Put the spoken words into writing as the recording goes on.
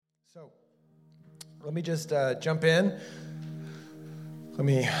So let me just jump in. Let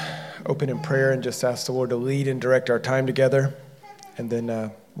me open in prayer and just ask the Lord to lead and direct our time together, and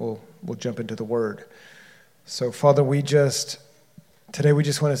then we'll jump into the Word. So, Father, today we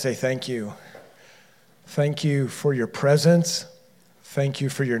just want to say thank you. Thank you for your presence. Thank you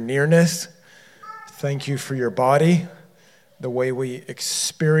for your nearness. Thank you for your body, the way we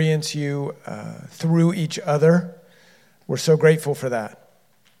experience you through each other. We're so grateful for that.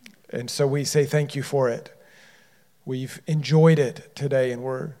 And so we say thank you for it. We've enjoyed it today, and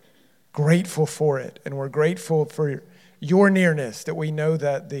we're grateful for it. And we're grateful for your nearness, that we know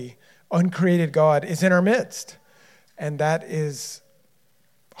that the uncreated God is in our midst. And that is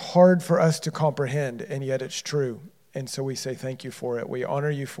hard for us to comprehend, and yet it's true. And so we say thank you for it. We honor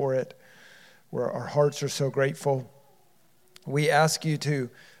you for it. Our hearts are so grateful. We ask you to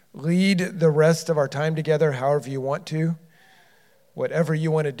lead the rest of our time together however you want to. Whatever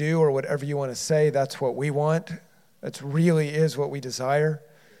you want to do or whatever you want to say, that's what we want. That really is what we desire.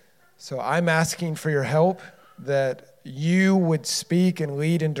 So I'm asking for your help, that you would speak and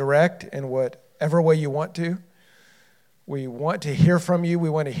lead and direct in whatever way you want to. We want to hear from you. We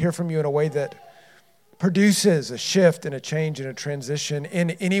want to hear from you in a way that produces a shift and a change and a transition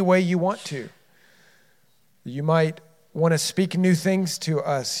in any way you want to. You might want to speak new things to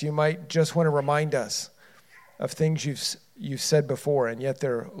us. You might just want to remind us of things you've said before, and yet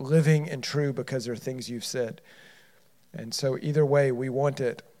they're living and true because they're things you've said. And so either way, we want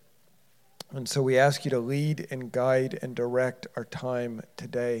it. And so we ask you to lead and guide and direct our time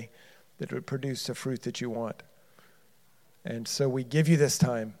today, that it would produce the fruit that you want. And so we give you this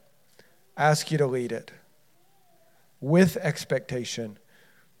time, ask you to lead it with expectation.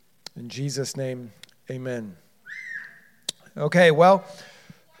 In Jesus' name, amen. Okay, well,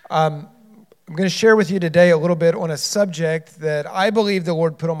 I'm going to share with you today a little bit on a subject that I believe the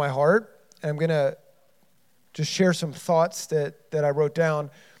Lord put on my heart. And I'm going to just share some thoughts that I wrote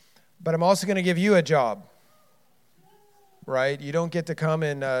down. But I'm also going to give you a job, right? You don't get to come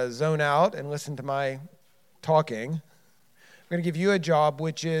and zone out and listen to my talking. I'm going to give you a job,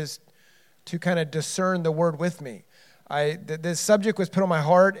 which is to kind of discern the word with me. This subject was put on my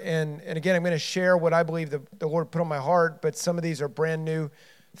heart, and again, I'm going to share what I believe the Lord put on my heart, but some of these are brand new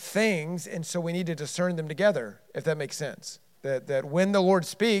things, and so we need to discern them together, if that makes sense. That when the Lord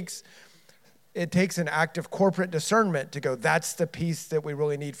speaks, it takes an act of corporate discernment to go, that's the piece that we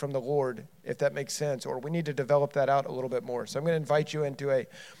really need from the Lord, if that makes sense, or we need to develop that out a little bit more. So I'm going to invite you into a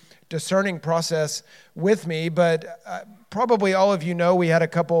discerning process with me, but probably all of you know we had a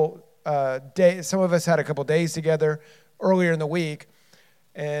couple days, some of us had a couple days together earlier in the week,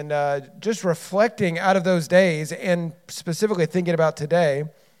 and just reflecting out of those days and specifically thinking about today,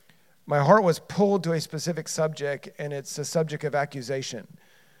 my heart was pulled to a specific subject, and it's the subject of accusation.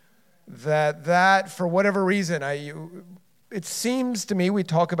 That for whatever reason, it seems to me we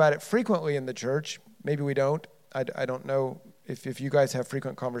talk about it frequently in the church. Maybe we don't. I don't know if you guys have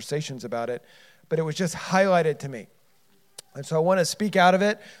frequent conversations about it, but it was just highlighted to me. And so I want to speak out of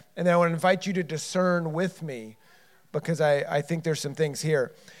it, and then I want to invite you to discern with me, because I think there's some things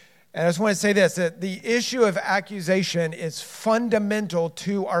here. And I just want to say this, that the issue of accusation is fundamental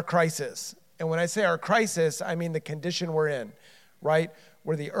to our crisis. And when I say our crisis, I mean the condition we're in, right?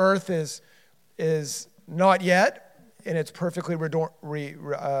 Where the earth is not yet in its perfectly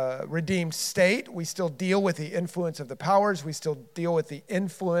redeemed state. We still deal with the influence of the powers. We still deal with the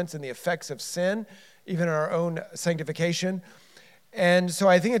influence and the effects of sin, even in our own sanctification. And so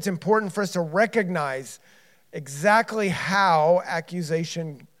I think it's important for us to recognize exactly how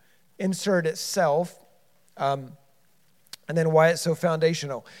accusation inserted itself, and then why it's so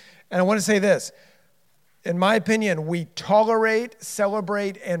foundational. And I want to say this. In my opinion, we tolerate,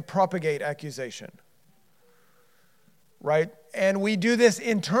 celebrate, and propagate accusation, right? And we do this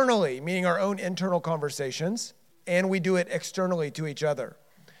internally, meaning our own internal conversations, and we do it externally to each other.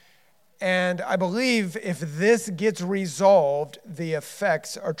 And I believe if this gets resolved, the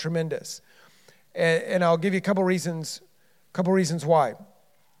effects are tremendous. And I'll give you a couple reasons why.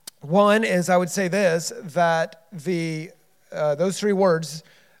 One is, I would say this, that those three words,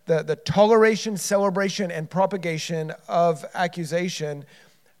 the toleration, celebration, and propagation of accusation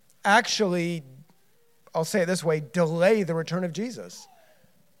actually, I'll say it this way, delay the return of Jesus.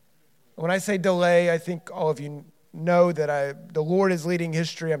 When I say delay, I think all of you know that the Lord is leading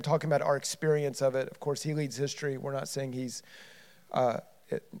history. I'm talking about our experience of it. Of course, he leads history. We're not saying he's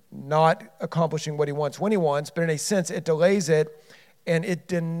not accomplishing what he wants when he wants, but in a sense, it delays it, and it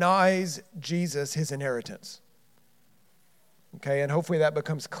denies Jesus his inheritance. Okay, and hopefully that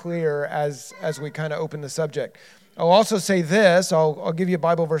becomes clear as we kind of open the subject. I'll also say this, I'll give you a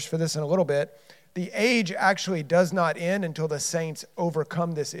Bible verse for this in a little bit. The age actually does not end until the saints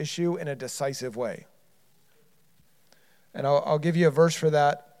overcome this issue in a decisive way. And I'll give you a verse for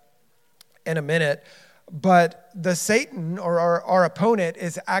that in a minute. But the Satan, or our opponent,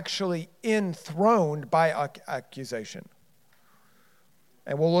 is actually enthroned by accusation.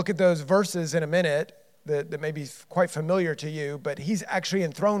 And we'll look at those verses in a minute that may be quite familiar to you, but he's actually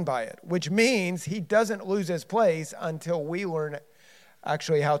enthroned by it, which means he doesn't lose his place until we learn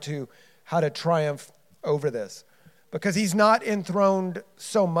actually how to triumph over this. Because he's not enthroned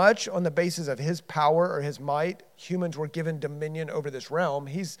so much on the basis of his power or his might. Humans were given dominion over this realm.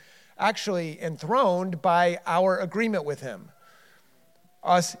 He's actually enthroned by our agreement with him,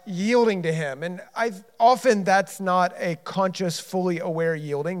 us yielding to him. And often that's not a conscious, fully aware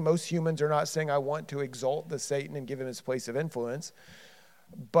yielding. Most humans are not saying, I want to exalt the Satan and give him his place of influence.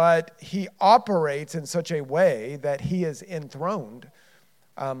 But he operates in such a way that he is enthroned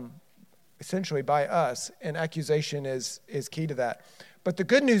essentially by us, and accusation is key to that. But the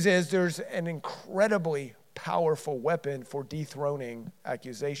good news is there's an incredibly powerful weapon for dethroning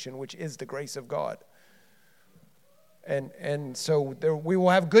accusation, which is the grace of God. And so we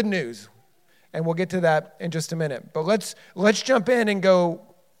will have good news, and we'll get to that in just a minute. But let's jump in and go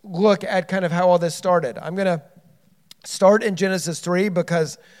look at kind of how all this started. I'm going to start in Genesis 3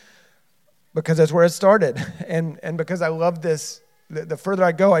 because that's where it started, and because I love this. The further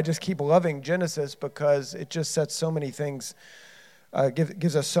I go, I just keep loving Genesis because it just sets so many things,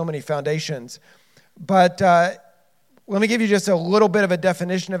 gives us so many foundations. But let me give you just a little bit of a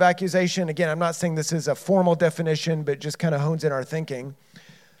definition of accusation. Again, I'm not saying this is a formal definition, but just kind of hones in our thinking.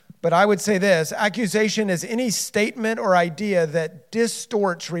 But I would say this: accusation is any statement or idea that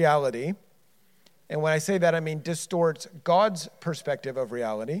distorts reality. And when I say that, I mean distorts God's perspective of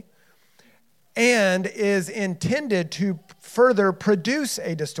reality, and is intended to further produce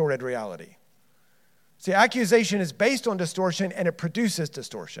a distorted reality. See, accusation is based on distortion, and it produces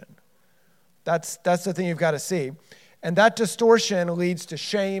distortion. That's the thing you've got to see. And that distortion leads to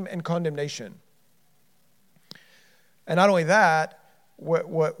shame and condemnation. And not only that, what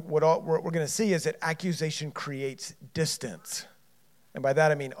we're going to see is that accusation creates distance. And by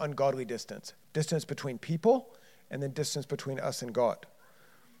that I mean ungodly distance. Distance between people, and then distance between us and God.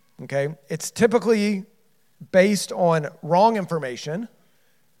 Okay? It's typically based on wrong information,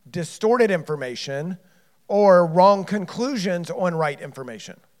 distorted information, or wrong conclusions on right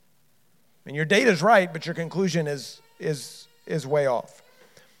information. And your data's right, but your conclusion is way off.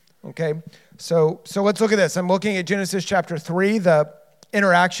 Okay? So let's look at this. I'm looking at Genesis chapter 3, the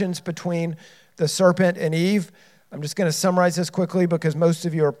interactions between the serpent and Eve. I'm just going to summarize this quickly because most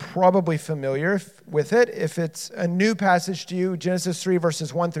of you are probably familiar with it. If it's a new passage to you, Genesis 3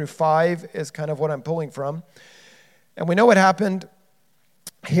 verses 1 through 5 is kind of what I'm pulling from. And we know what happened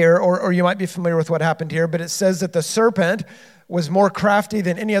here, or you might be familiar with what happened here, but it says that the serpent was more crafty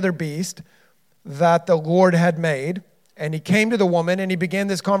than any other beast that the Lord had made. And he came to the woman and he began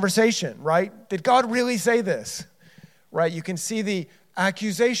this conversation, right? Did God really say this? Right? You can see the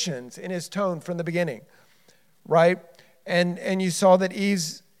accusations in his tone from the beginning, right? And you saw that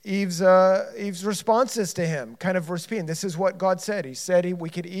Eve's responses to him kind of were speaking. This is what God said. He said we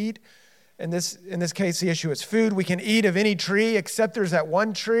could eat. In this case, the issue is food. We can eat of any tree except there's that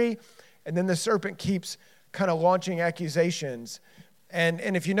one tree. And then the serpent keeps kind of launching accusations.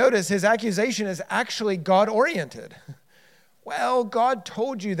 And if you notice, his accusation is actually God-oriented. Well, God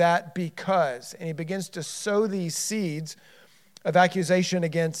told you that because, and he begins to sow these seeds of accusation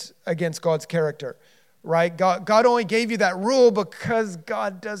against God's character, right? God only gave you that rule because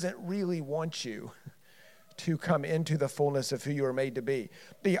God doesn't really want you to come into the fullness of who you were made to be.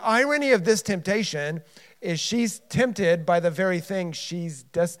 The irony of this temptation is she's tempted by the very thing she's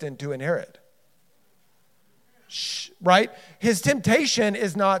destined to inherit. Right? His temptation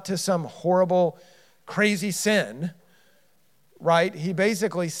is not to some horrible, crazy sin. Right? He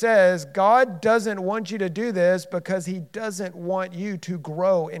basically says, God doesn't want you to do this because he doesn't want you to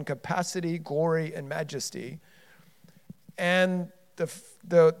grow in capacity, glory, and majesty. And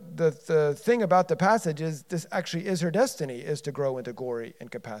the thing about the passage is this actually is her destiny, is to grow into glory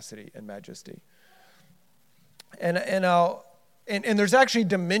and capacity and majesty. And there's actually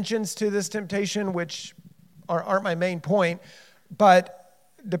dimensions to this temptation which aren't my main point, but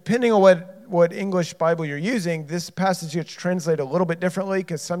depending on what English Bible you're using, this passage gets translated a little bit differently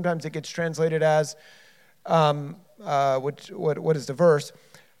because sometimes it gets translated as, what is the verse?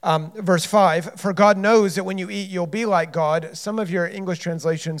 Verse 5, for God knows that when you eat, you'll be like God. Some of your English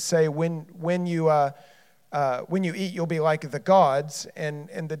translations say when you when you eat, you'll be like the gods.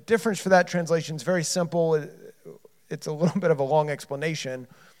 And the difference for that translation is very simple. It's a little bit of a long explanation.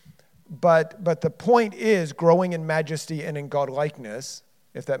 But the point is growing in majesty and in God-likeness,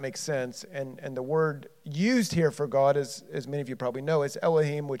 if that makes sense. And the word used here for God, as many of you probably know, is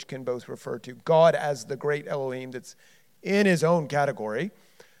Elohim, which can both refer to God as the great Elohim that's in his own category,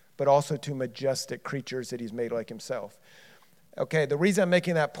 but also to majestic creatures that he's made like himself. Okay, the reason I'm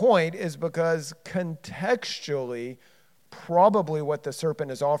making that point is because contextually, probably what the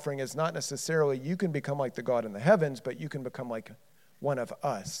serpent is offering is not necessarily you can become like the God in the heavens, but you can become like one of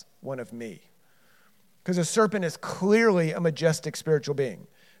us, one of me. Because a serpent is clearly a majestic spiritual being.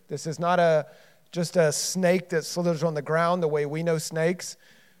 This is not just a snake that slithers on the ground the way we know snakes.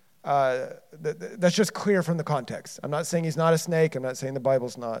 That's just clear from the context. I'm not saying he's not a snake. I'm not saying the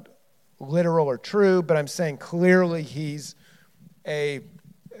Bible's not literal or true, but I'm saying clearly he's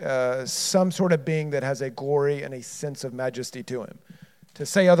some sort of being that has a glory and a sense of majesty to him. To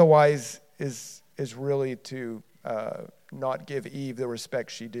say otherwise is really to not give Eve the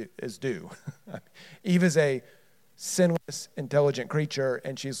respect she is due. Eve is a sinless, intelligent creature,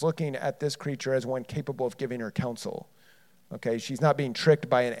 and she's looking at this creature as one capable of giving her counsel. Okay, she's not being tricked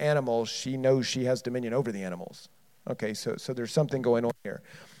by an animal. She knows she has dominion over the animals. Okay, so there's something going on here.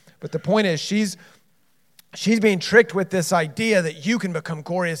 But the point is, she's being tricked with this idea that you can become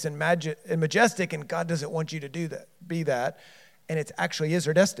glorious and majestic, and God doesn't want you to be that, and it actually is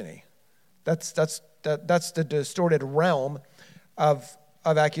her destiny. That's the distorted realm of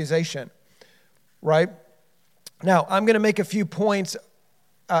accusation, right? Now, I'm going to make a few points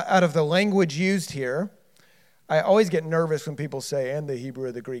out of the language used here. I always get nervous when people say, and the Hebrew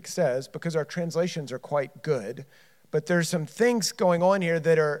or the Greek says, because our translations are quite good. But there's some things going on here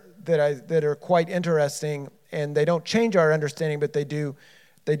that are quite interesting, and they don't change our understanding, but they do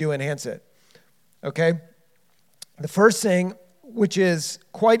enhance it. Okay? The first thing, which is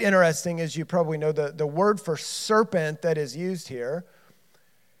quite interesting, as you probably know, the word for serpent that is used here,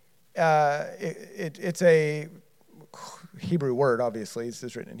 it's a Hebrew word, obviously. This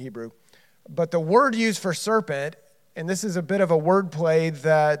is written in Hebrew. But the word used for serpent, and this is a bit of a wordplay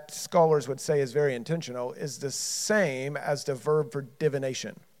that scholars would say is very intentional, is the same as the verb for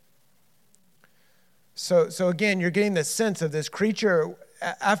divination. So again, you're getting the sense of this creature.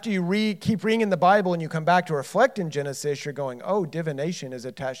 After you keep reading in the Bible and you come back to reflect in Genesis, you're going, oh, divination is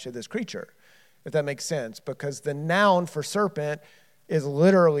attached to this creature, if that makes sense, because the noun for serpent is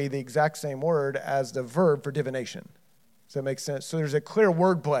literally the exact same word as the verb for divination. Does that make sense? So there's a clear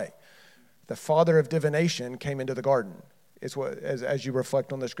wordplay. The father of divination came into the garden, as you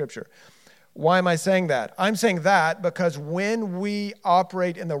reflect on the scripture. Why am I saying that? I'm saying that because when we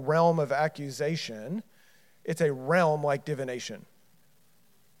operate in the realm of accusation, it's a realm like divination.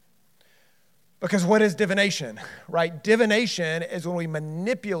 Because what is divination, right? Divination is when we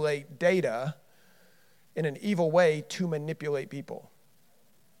manipulate data in an evil way to manipulate people.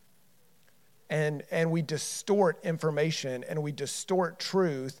 And we distort information and we distort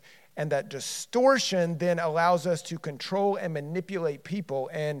truth. And that distortion then allows us to control and manipulate people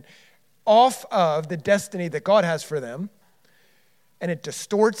and off of the destiny that God has for them. And it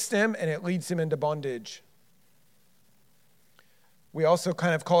distorts them and it leads them into bondage. We also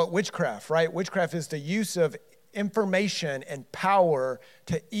kind of call it witchcraft, right? Witchcraft is the use of information and power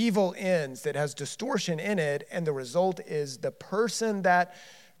to evil ends that has distortion in it. And the result is the person that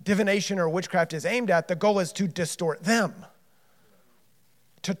divination or witchcraft is aimed at, the goal is to distort them,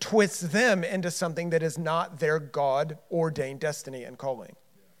 to twist them into something that is not their God-ordained destiny and calling.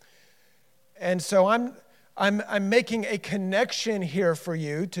 And so I'm making a connection here for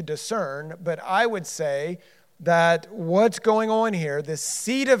you to discern, but I would say that what's going on here, the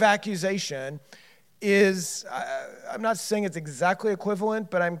seed of accusation is, I'm not saying it's exactly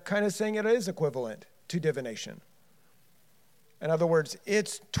equivalent, but I'm kind of saying it is equivalent to divination. In other words,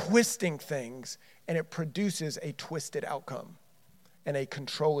 it's twisting things and it produces a twisted outcome and a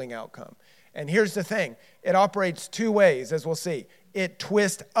controlling outcome. And here's the thing. It operates two ways, as we'll see. It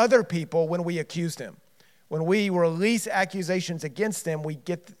twists other people when we accuse them. When we release accusations against them,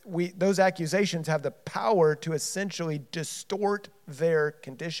 those accusations have the power to essentially distort their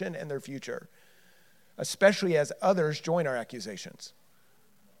condition and their future, especially as others join our accusations,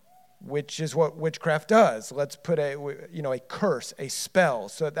 which is what witchcraft does. Let's put a curse, a spell,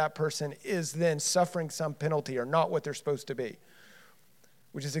 so that person is then suffering some penalty or not what they're supposed to be,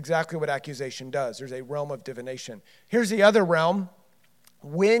 which is exactly what accusation does. There's a realm of divination. Here's the other realm.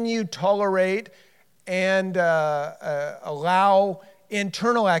 When you tolerate and allow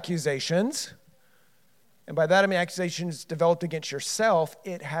internal accusations, and by that I mean accusations developed against yourself,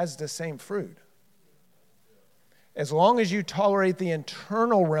 it has the same fruit. As long as you tolerate the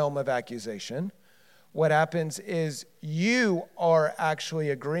internal realm of accusation, what happens is you are actually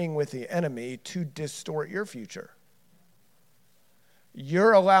agreeing with the enemy to distort your future.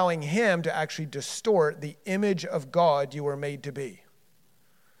 You're allowing him to actually distort the image of God you were made to be.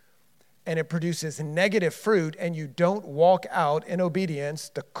 And it produces negative fruit, and you don't walk out in obedience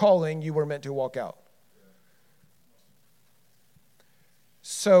the calling you were meant to walk out.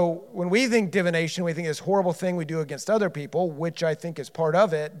 So when we think divination, we think this horrible thing we do against other people, which I think is part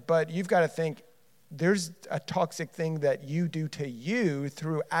of it, but you've got to think there's a toxic thing that you do to you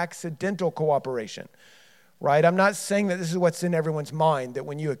through accidental cooperation, right? I'm not saying that this is what's in everyone's mind, that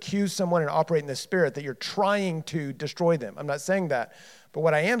when you accuse someone and operate in the spirit, that you're trying to destroy them. I'm not saying that. But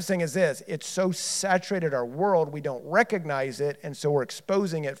what I am saying is this: it's so saturated our world, we don't recognize it, and so we're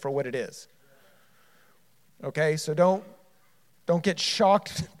exposing it for what it is. Okay, so don't get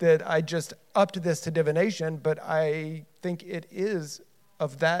shocked that I just upped this to divination, but I think it is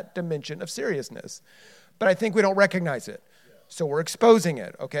of that dimension of seriousness. But I think we don't recognize it. So we're exposing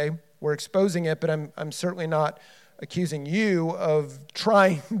it, okay? We're exposing it, but I'm certainly not accusing you of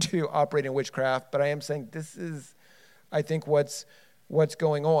trying to operate in witchcraft, but I am saying this is, I think, what's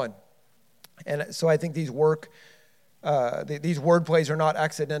going on. And so I think these word plays are not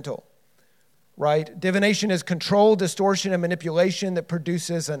accidental. Right? Divination is control, distortion, and manipulation that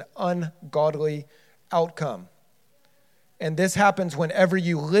produces an ungodly outcome. And this happens whenever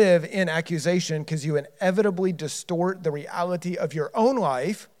you live in accusation, because you inevitably distort the reality of your own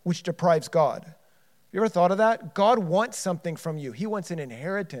life, which deprives God. You ever thought of that? God wants something from you. He wants an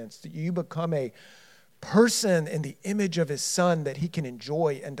inheritance, that you become a person in the image of his son that he can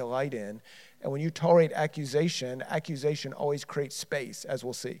enjoy and delight in. And when you tolerate accusation, accusation always creates space, as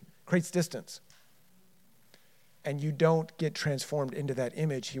we'll see. Creates distance. And you don't get transformed into that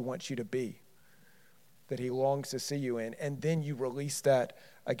image he wants you to be, that he longs to see you in. And then you release that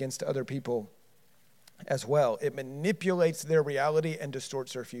against other people as well. It manipulates their reality and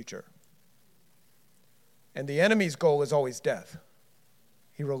distorts their future. And the enemy's goal is always death.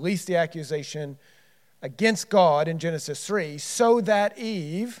 He released the accusation against God in Genesis 3 so that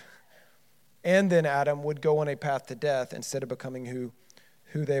Eve and then Adam would go on a path to death instead of becoming who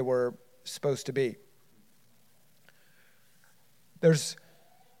they were supposed to be. There's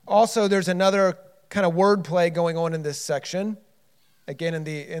another kind of wordplay going on in this section. Again,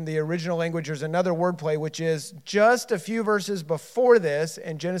 in the original language, there's another wordplay, which is just a few verses before this,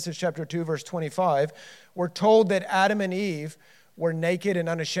 in Genesis chapter 2, verse 25, we're told that Adam and Eve were naked and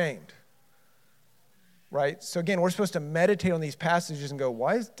unashamed. Right? So again, we're supposed to meditate on these passages and go,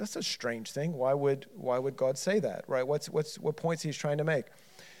 that's a strange thing. Why would God say that? Right? What points he's trying to make?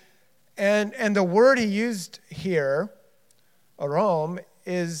 And the word he used here, aram,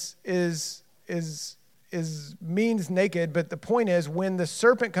 is means naked, but the point is when the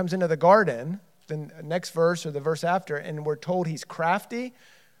serpent comes into the garden, the next verse or the verse after, and we're told he's crafty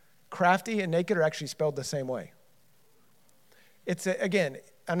and naked are actually spelled the same way. Again,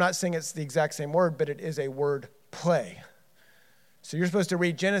 I'm not saying it's the exact same word, but it is a word play. So you're supposed to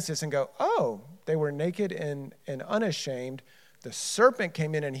read Genesis and go, oh, they were naked and unashamed. The serpent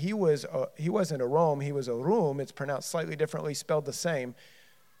came in and he wasn't aram, he was arum. It's pronounced slightly differently, spelled the same.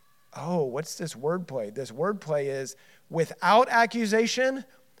 Oh, what's this wordplay? This wordplay is without accusation,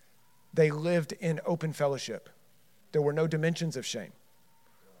 they lived in open fellowship. There were no dimensions of shame.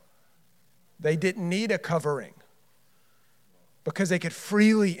 They didn't need a covering because they could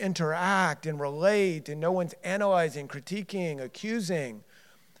freely interact and relate, and no one's analyzing, critiquing, accusing.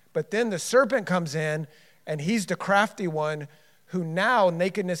 But then the serpent comes in, and he's the crafty one who now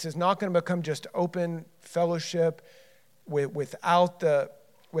nakedness is not going to become just open fellowship without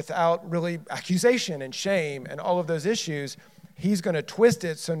really accusation and shame and all of those issues. He's going to twist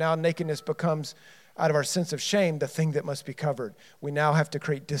it so now nakedness becomes, out of our sense of shame, the thing that must be covered. We now have to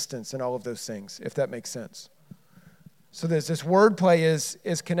create distance and all of those things, if that makes sense. So there's this wordplay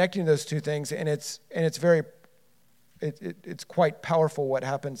is connecting those two things, and it's quite powerful what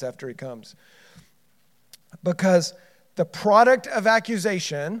happens after he comes. Because the product of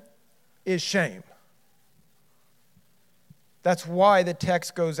accusation is shame. That's why the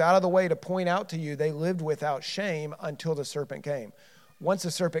text goes out of the way to point out to you they lived without shame until the serpent came. Once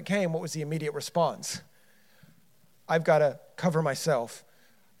the serpent came, what was the immediate response? I've got to cover myself.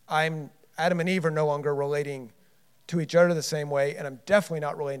 Adam and Eve are no longer relating to each other the same way, and I'm definitely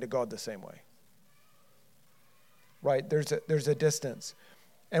not relating to God the same way. Right? There's a distance.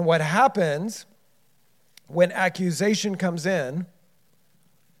 And what happens when accusation comes in,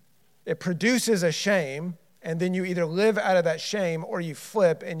 it produces a shame, and then you either live out of that shame or you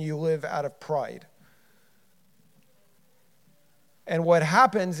flip and you live out of pride. And what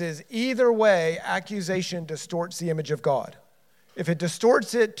happens is either way, accusation distorts the image of God. If it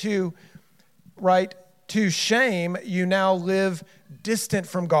distorts it to shame, you now live distant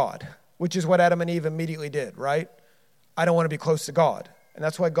from God, which is what Adam and Eve immediately did, right? I don't want to be close to God. And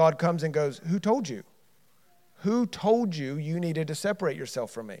that's why God comes and goes, who told you? Who told you you needed to separate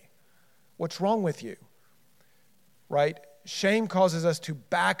yourself from me? What's wrong with you? Right? Shame causes us to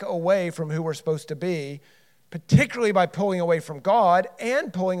back away from who we're supposed to be, particularly by pulling away from God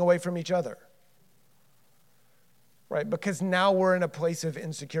and pulling away from each other. Right? Because now we're in a place of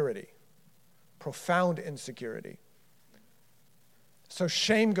insecurity, profound insecurity. So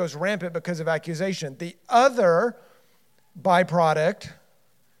shame goes rampant because of accusation. The other byproduct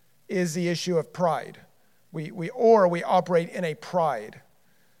is the issue of pride. We operate in a pride,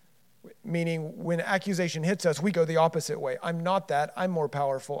 meaning when accusation hits us, we go the opposite way. I'm not that. I'm more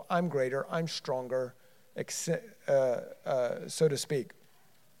powerful. I'm greater. I'm stronger, so to speak.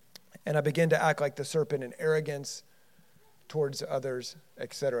 And I begin to act like the serpent in arrogance towards others,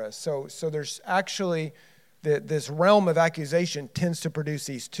 etc. So there's actually this realm of accusation tends to produce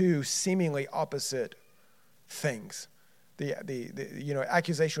these two seemingly opposite things. The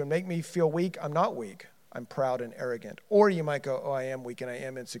accusation would make me feel weak. I'm not weak. I'm proud and arrogant. Or you might go, oh, I am weak and I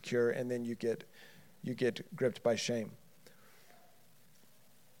am insecure, and then you get gripped by shame.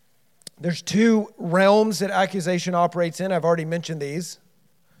 There's two realms that accusation operates in. I've already mentioned these,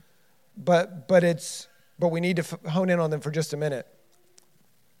 but we need to hone in on them for just a minute.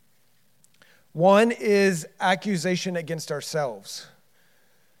 One is accusation against ourselves.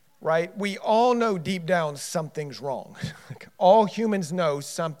 Right? We all know deep down something's wrong. All humans know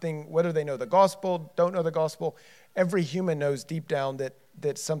something, whether they know the gospel, don't know the gospel. Every human knows deep down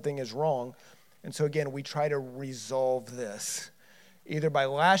that something is wrong. And so again, we try to resolve this, either by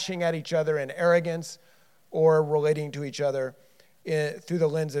lashing at each other in arrogance or relating to each other through the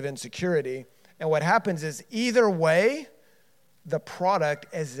lens of insecurity. And what happens is either way, the product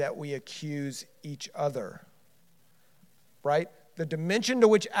is that we accuse each other. Right? The dimension to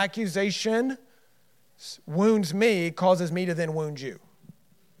which accusation wounds me causes me to then wound you.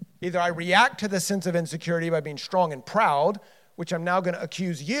 Either I react to the sense of insecurity by being strong and proud, which I'm now going to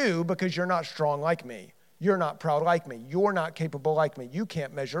accuse you because you're not strong like me. You're not proud like me. You're not capable like me. You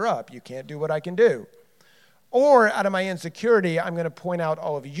can't measure up. You can't do what I can do. Or out of my insecurity, I'm going to point out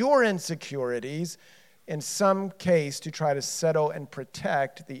all of your insecurities in some case to try to settle and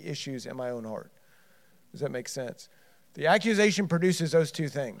protect the issues in my own heart. Does that make sense? The accusation produces those two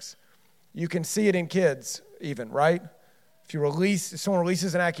things. You can see it in kids even, right? If someone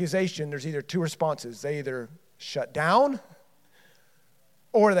releases an accusation, there's either two responses. They either shut down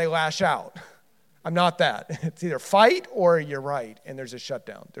or they lash out. I'm not that. It's either fight or you're right, and there's a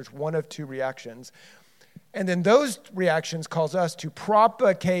shutdown. There's one of two reactions. And then those reactions cause us to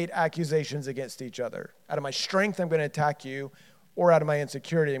propagate accusations against each other. Out of my strength, I'm going to attack you, or out of my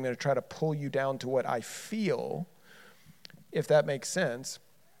insecurity, I'm going to try to pull you down to what I feel, if that makes sense.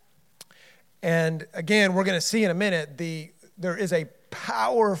 And again, we're going to see in a minute, there is a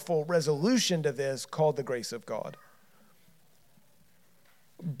powerful resolution to this called the grace of God.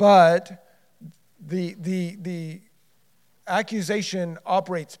 But the accusation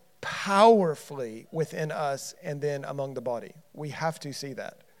operates powerfully within us and then among the body. We have to see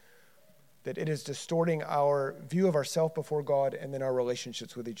that it is distorting our view of ourselves before God and then our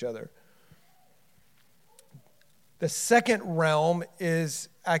relationships with each other. The second realm is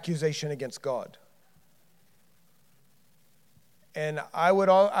accusation against God. And I would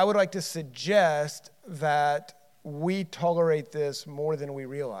like to suggest that we tolerate this more than we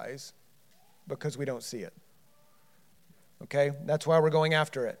realize because we don't see it. Okay? That's why we're going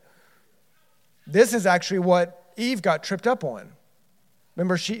after it. This is actually what Eve got tripped up on.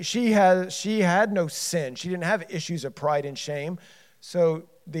 Remember, she had no sin. She didn't have issues of pride and shame. So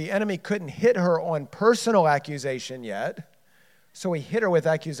the enemy couldn't hit her on personal accusation yet. So he hit her with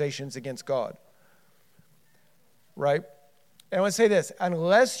accusations against God. Right? And I want to say this.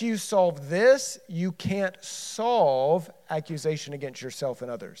 Unless you solve this, you can't solve accusation against yourself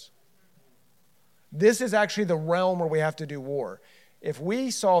and others. This is actually the realm where we have to do war. If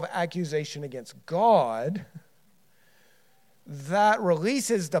we solve accusation against God, that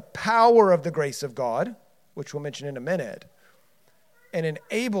releases the power of the grace of God, which we'll mention in a minute, and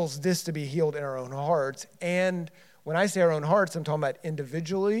enables this to be healed in our own hearts. And when I say our own hearts, I'm talking about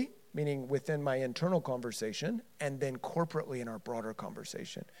individually, meaning within my internal conversation, and then corporately in our broader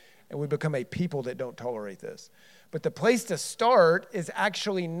conversation. And we become a people that don't tolerate this. But the place to start is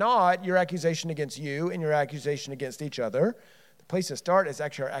actually not your accusation against you and your accusation against each other. The place to start is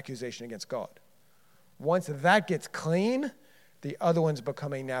actually our accusation against God. Once that gets clean, The other ones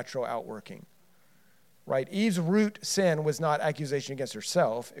become a natural outworking, right? Eve's root sin was not accusation against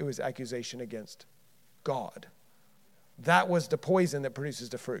herself. It was accusation against God. That was the poison that produces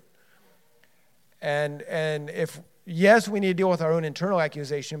the fruit. And if, yes, we need to deal with our own internal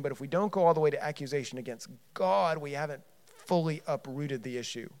accusation, but if we don't go all the way to accusation against God, we haven't fully uprooted the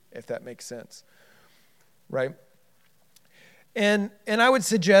issue, if that makes sense, right? And I would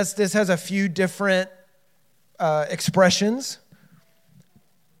suggest this has a few different expressions.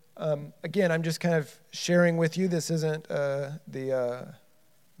 Again, I'm just kind of sharing with you. This isn't the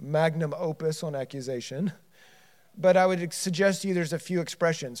magnum opus on accusation. But I would suggest to you there's a few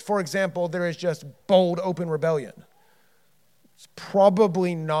expressions. For example, there is just bold, open rebellion. It's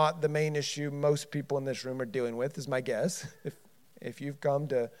probably not the main issue most people in this room are dealing with, is my guess. If you've come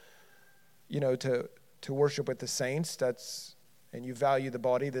to worship with the saints, and you value the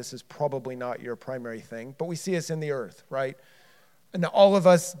body, this is probably not your primary thing. But we see this in the earth, right? And all of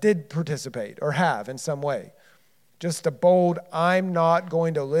us did participate or have in some way. Just a bold, I'm not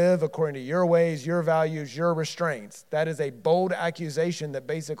going to live according to your ways, your values, your restraints. That is a bold accusation that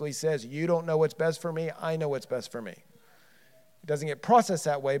basically says, you don't know what's best for me, I know what's best for me. It doesn't get processed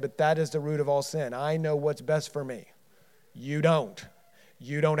that way, but that is the root of all sin. I know what's best for me. You don't.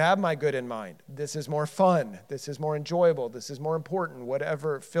 You don't have my good in mind. This is more fun. This is more enjoyable. This is more important.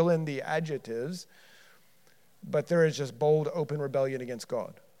 Whatever, fill in the adjectives. But there is just bold, open rebellion against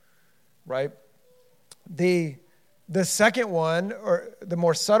God, right? The second one, or the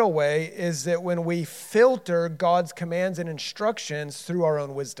more subtle way, is that when we filter God's commands and instructions through our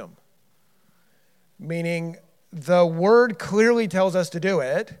own wisdom. Meaning, the word clearly tells us to do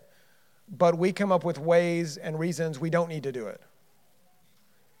it, but we come up with ways and reasons we don't need to do it.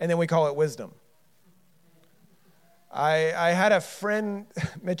 And then we call it wisdom. I had a friend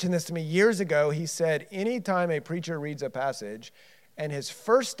mention this to me years ago. He said, anytime a preacher reads a passage and his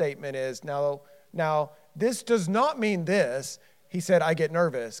first statement is, now, this does not mean this, he said, I get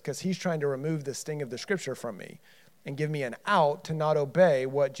nervous because he's trying to remove the sting of the scripture from me and give me an out to not obey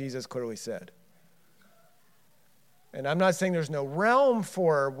what Jesus clearly said. And I'm not saying there's no realm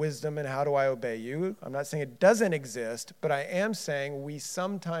for wisdom and how do I obey you. I'm not saying it doesn't exist, but I am saying we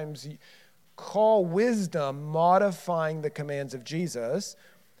sometimes call wisdom modifying the commands of Jesus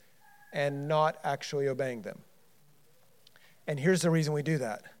and not actually obeying them. And here's the reason we do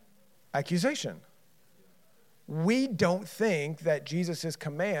that. Accusation. We don't think that Jesus'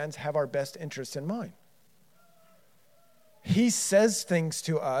 commands have our best interests in mind. He says things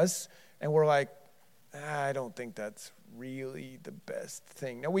to us, and we're like, I don't think that's really the best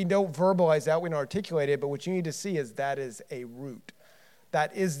thing. Now, we don't verbalize that, we don't articulate it, but what you need to see is that is a root.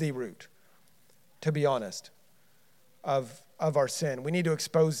 That is the root, to be honest, of our sin. We need to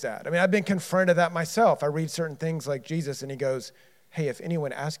expose that. I mean, I've been confronted that myself. I read certain things like Jesus, and he goes, hey, if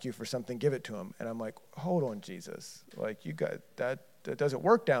anyone asks you for something, give it to him. And I'm like, hold on, Jesus. Like, you got that doesn't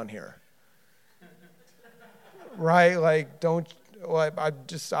work down here. Right? Like,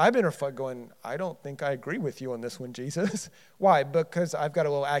 I've been reflecting going, I don't think I agree with you on this one, Jesus. Why? Because I've got a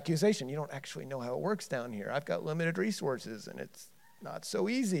little accusation. You don't actually know how it works down here. I've got limited resources, and it's not so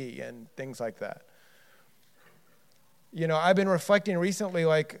easy, and things like that. You know, I've been reflecting recently,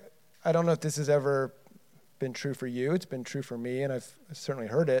 like, I don't know if this has ever been true for you. It's been true for me, and I've certainly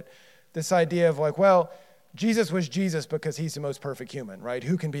heard it. This idea of like, well, Jesus was Jesus because he's the most perfect human, right?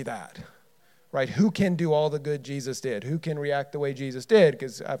 Who can be that? Right? Who can do all the good Jesus did? Who can react the way Jesus did?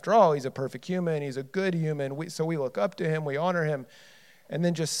 Because after all, he's a perfect human. He's a good human. So we look up to him. We honor him. And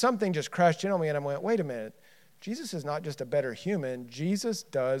then something crashed in on me, and I went, wait a minute. Jesus is not just a better human. Jesus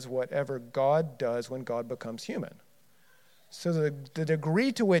does whatever God does when God becomes human. So the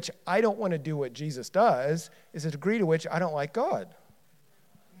degree to which I don't want to do what Jesus does is the degree to which I don't like God.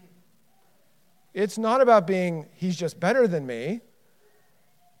 It's not about being, he's just better than me.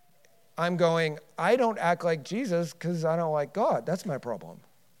 I'm going, I don't act like Jesus because I don't like God. That's my problem.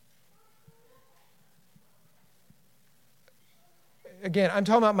 Again, I'm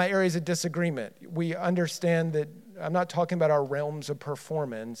talking about my areas of disagreement. We understand that I'm not talking about our realms of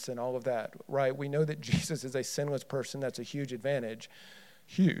performance and all of that, right? We know that Jesus is a sinless person. That's a huge advantage.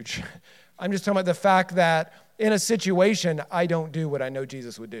 Huge. I'm just talking about the fact that in a situation, I don't do what I know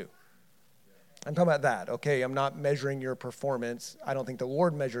Jesus would do. I'm talking about that, okay? I'm not measuring your performance. I don't think the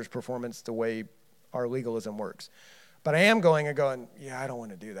Lord measures performance the way our legalism works. But I am going, yeah, I don't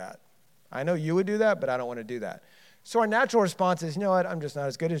want to do that. I know you would do that, but I don't want to do that. So our natural response is, you know what, I'm just not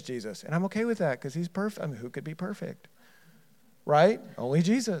as good as Jesus. And I'm okay with that because he's perfect. I mean, who could be perfect? Right? Only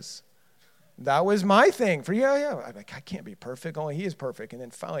Jesus. That was my thing. I'm like, I can't be perfect. Only he is perfect. And then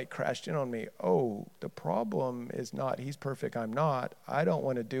finally it crashed in on me. Oh, the problem is not he's perfect, I'm not. I don't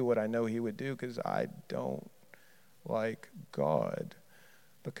want to do what I know he would do because I don't like God.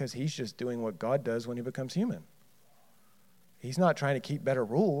 Because he's just doing what God does when he becomes human. He's not trying to keep better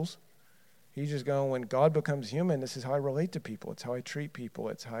rules. He's just going, when God becomes human, this is how I relate to people. It's how I treat people.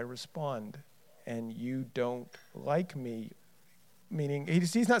 It's how I respond. And you don't like me. Meaning,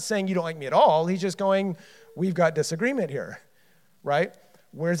 he's not saying you don't like me at all. He's just going, we've got disagreement here, right?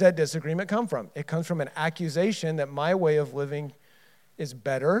 Where's that disagreement come from? It comes from an accusation that my way of living is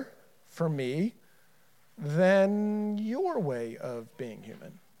better for me than your way of being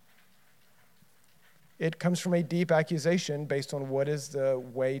human. It comes from a deep accusation based on what is the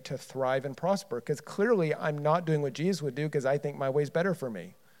way to thrive and prosper. Because clearly I'm not doing what Jesus would do because I think my way is better for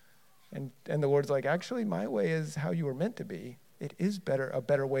me. And the Lord's like, actually, my way is how you were meant to be. It is a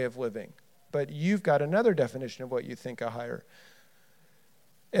better way of living. But you've got another definition of what you think a higher.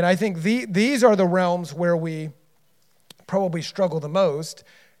 And I think these are the realms where we probably struggle the most.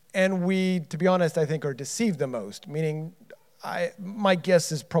 And we, to be honest, I think are deceived the most. Meaning, my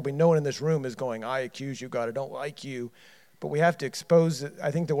guess is probably no one in this room is going, I accuse you, God, I don't like you. But we have to expose it. I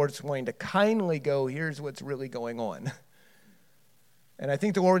think the Lord's going to kindly go, here's what's really going on. And I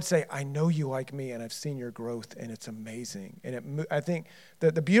think the Lord would say, I know you like me, and I've seen your growth, and it's amazing. And I think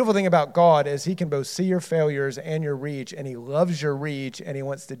the beautiful thing about God is he can both see your failures and your reach, and he loves your reach, and he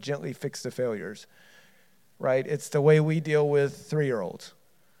wants to gently fix the failures, right? It's the way we deal with 3-year-olds.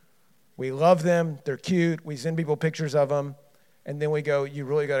 We love them. They're cute. We send people pictures of them, and then we go, you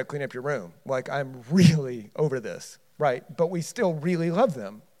really got to clean up your room. Like, I'm really over this, right? But we still really love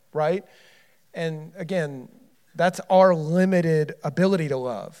them, right? And again, that's our limited ability to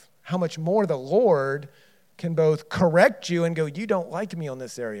love. How much more the Lord can both correct you and go, you don't like me on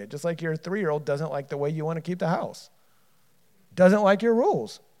this area. Just like your 3-year-old doesn't like the way you want to keep the house. Doesn't like your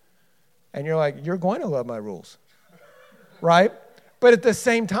rules. And you're like, you're going to love my rules. Right? But at the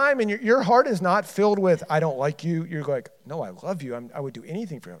same time, and your heart is not filled with, I don't like you. You're like, no, I love you. I would do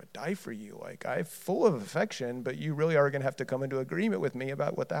anything for you. I would die for you. Like, I'm full of affection, but you really are going to have to come into agreement with me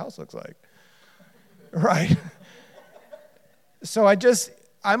about what the house looks like. Right? So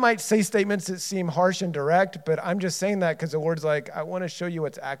I might say statements that seem harsh and direct, but I'm just saying that because the Lord's like, I want to show you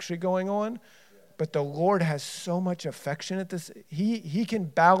what's actually going on. But the Lord has so much affection at this. He can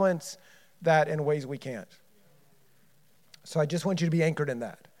balance that in ways we can't. So I just want you to be anchored in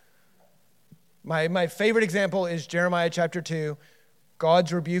that. My favorite example is Jeremiah chapter 2.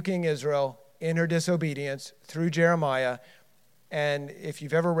 God's rebuking Israel in her disobedience through Jeremiah. And if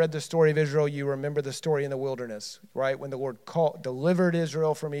you've ever read the story of Israel, you remember the story in the wilderness, right? When the Lord delivered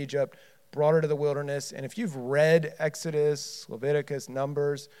Israel from Egypt, brought her to the wilderness. And if you've read Exodus, Leviticus,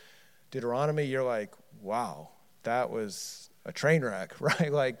 Numbers, Deuteronomy, you're like, wow, that was a train wreck,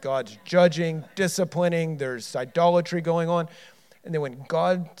 right? Like God's judging, disciplining, there's idolatry going on. And then when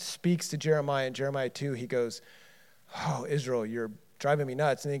God speaks to Jeremiah in Jeremiah 2, he goes, oh, Israel, you're driving me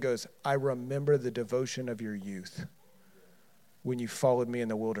nuts. And he goes, I remember the devotion of your youth when you followed me in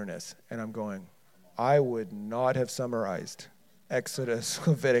the wilderness. And I'm going, I would not have summarized Exodus,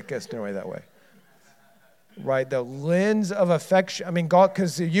 Leviticus, no way that way. Right? The lens of affection. I mean, God,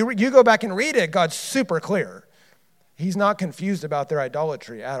 because you go back and read it, God's super clear. He's not confused about their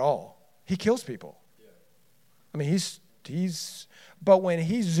idolatry at all. He kills people. I mean, but when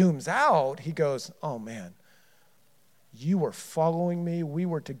he zooms out, he goes, oh man, you were following me, we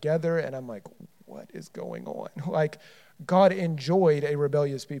were together, and I'm like, what is going on? Like, God enjoyed a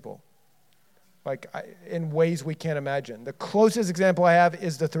rebellious people, like in ways we can't imagine. The closest example I have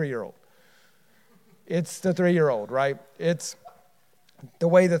is the 3-year-old. It's the 3-year-old, right? It's the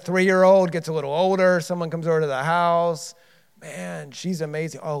way the 3-year-old gets a little older. Someone comes over to the house. Man, she's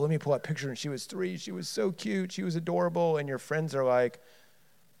amazing. Oh, let me pull up a picture. And she was 3. She was so cute. She was adorable. And your friends are like,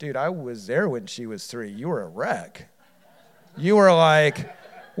 dude, I was there when she was 3. You were a wreck. You were like,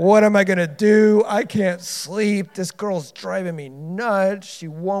 what am I going to do? I can't sleep. This girl's driving me nuts. She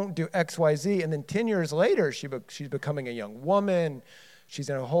won't do X, Y, Z. And then 10 years later, she's becoming a young woman. She's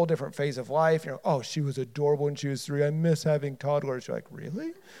in a whole different phase of life. You know, oh, she was adorable when she was 3. I miss having toddlers. You're like,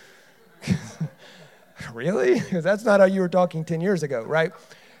 really? Really? Because that's not how you were talking 10 years ago, right?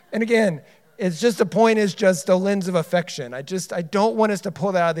 And again, it's just the point is just the lens of affection. I don't want us to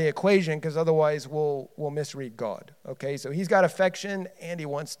pull that out of the equation because otherwise we'll misread God. Okay, so he's got affection and he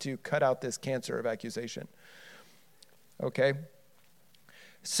wants to cut out this cancer of accusation. Okay,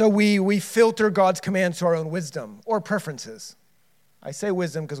 so we filter God's commands to our own wisdom or preferences. I say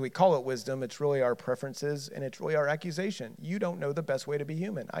wisdom because we call it wisdom. It's really our preferences and it's really our accusation. You don't know the best way to be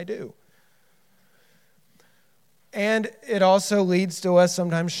human. I do. And it also leads to us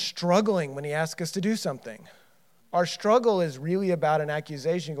sometimes struggling when he asks us to do something. Our struggle is really about an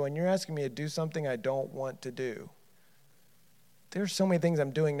accusation going, you're asking me to do something I don't want to do. There's so many things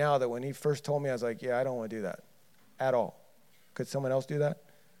I'm doing now that when he first told me, I was like, yeah, I don't want to do that at all. Could someone else do that?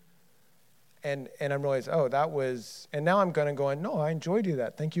 And I realized, and now I'm going, no, I enjoy doing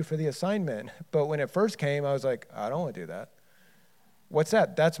that. Thank you for the assignment. But when it first came, I was like, I don't want to do that. What's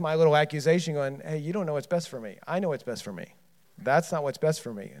that? That's my little accusation going, hey, you don't know what's best for me. I know what's best for me. That's not what's best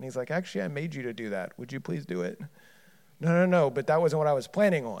for me. And he's like, actually, I made you to do that. Would you please do it? No, but that wasn't what I was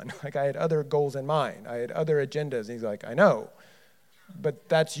planning on. Like, I had other goals in mind. I had other agendas. And he's like, I know. But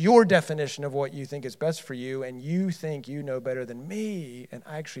that's your definition of what you think is best for you, and you think you know better than me, and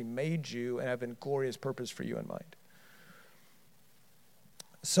I actually made you and have a glorious purpose for you in mind.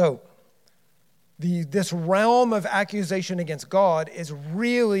 So, this realm of accusation against God is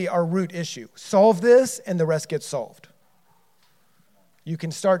really our root issue. Solve this, and the rest gets solved. You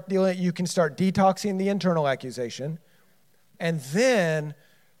can start detoxing the internal accusation, and then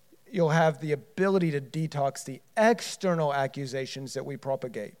you'll have the ability to detox the external accusations that we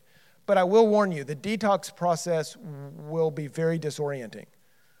propagate. But I will warn you, the detox process will be very disorienting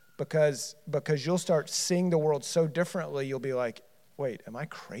because you'll start seeing the world so differently, you'll be like, wait, am I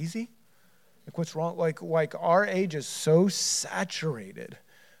crazy? Like, what's wrong? Like our age is so saturated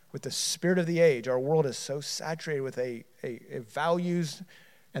with the spirit of the age. Our world is so saturated with a values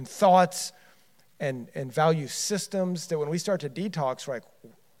and thoughts and value systems that when we start to detox, we're like,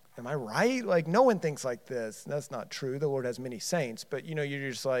 am I right? Like, no one thinks like this. That's not true. The Lord has many saints. But, you're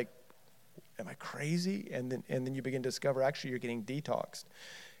just like, am I crazy? And then you begin to discover, actually, you're getting detoxed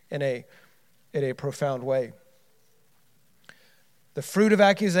in a profound way. The fruit of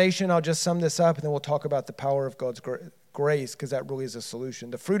accusation, I'll just sum this up, and then we'll talk about the power of God's grace, because that really is a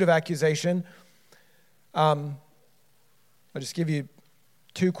solution. The fruit of accusation, I'll just give you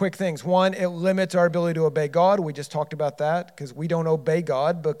two quick things. One, it limits our ability to obey God. We just talked about that, because we don't obey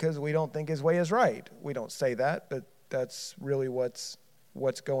God because we don't think his way is right. We don't say that, but that's really what's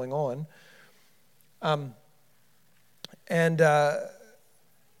going on.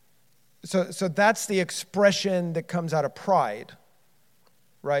 So that's the expression that comes out of pride,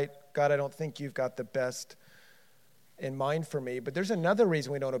 right? God, I don't think you've got the best in mind for me. But there's another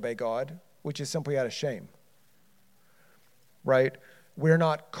reason we don't obey God, which is simply out of shame, right? We're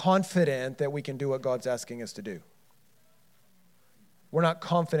not confident that we can do what God's asking us to do. We're not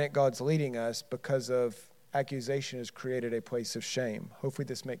confident God's leading us because of accusation has created a place of shame. Hopefully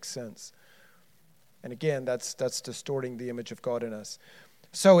this makes sense. And again, that's distorting the image of God in us.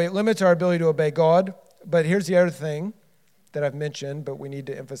 So it limits our ability to obey God. But here's the other thing that I've mentioned, but we need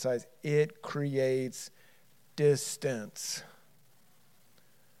to emphasize. It creates distance.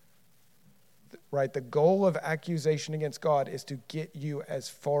 Right? The goal of accusation against God is to get you as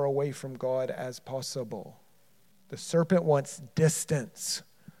far away from God as possible. The serpent wants distance.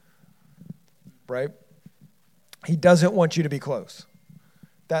 Right? He doesn't want you to be close.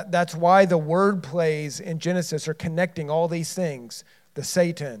 That's why the word plays in Genesis are connecting all these things. The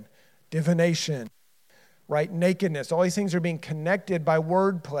Satan, divination, right? Nakedness. All these things are being connected by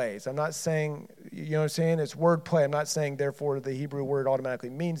word plays. I'm not saying, you know what I'm saying? It's word play. I'm not saying, therefore, the Hebrew word automatically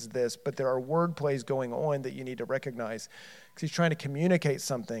means this, but there are word plays going on that you need to recognize. Because he's trying to communicate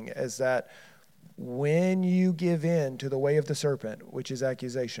something as that when you give in to the way of the serpent, which is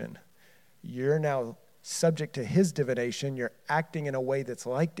accusation, you're now subject to his divination. You're acting in a way that's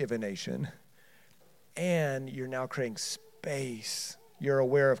like divination, and you're now creating space. You're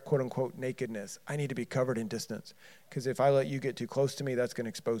aware of quote-unquote nakedness. I need to be covered in distance because if I let you get too close to me, that's going to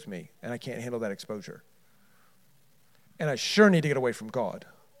expose me, and I can't handle that exposure. And I sure need to get away from God.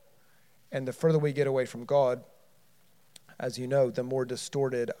 And the further we get away from God, as you know, the more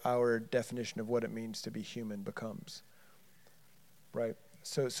distorted our definition of what it means to be human becomes. Right?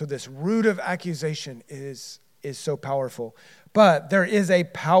 So this root of accusation is so powerful. But there is a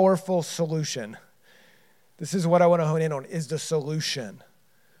powerful solution. This is what I want to hone in on, is the solution.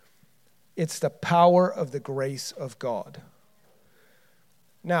 It's the power of the grace of God.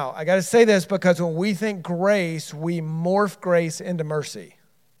 Now, I got to say this because when we think grace, we morph grace into mercy.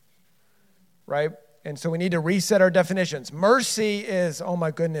 Right? And so we need to reset our definitions. Mercy is, oh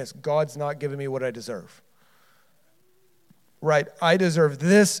my goodness, God's not giving me what I deserve. Right? I deserve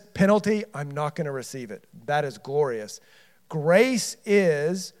this penalty. I'm not going to receive it. That is glorious. Grace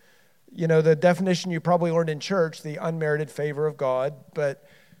is, the definition you probably learned in church, the unmerited favor of God. But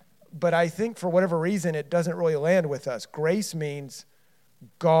I think for whatever reason, it doesn't really land with us. Grace means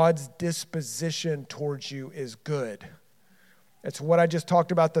God's disposition towards you is good. It's what I just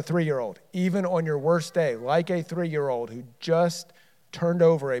talked about, the 3-year-old. Even on your worst day, like a 3-year-old who just turned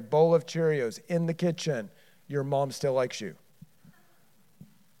over a bowl of Cheerios in the kitchen, your mom still likes you.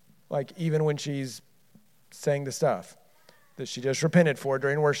 Like even when she's saying the stuff that she just repented for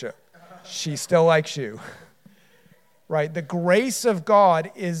during worship, she still likes you. Right? The grace of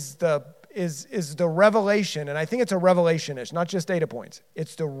God is the revelation, and I think it's a revelation. It's not just data points.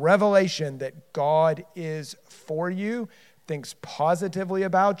 It's the revelation that God is for you, thinks positively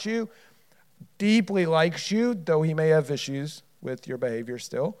about you, deeply likes you, though he may have issues with your behavior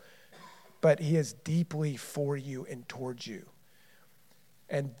still, but he is deeply for you and towards you.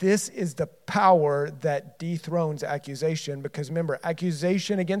 And this is the power that dethrones accusation, because remember,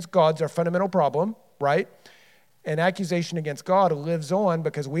 accusation against God's our fundamental problem, right? And accusation against God lives on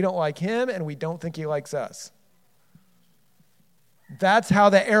because we don't like him and we don't think he likes us. That's how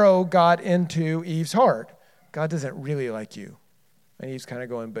the arrow got into Eve's heart. God doesn't really like you. And Eve's kind of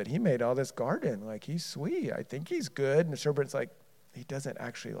going, but he made all this garden. Like, he's sweet. I think he's good. And the serpent's like, he doesn't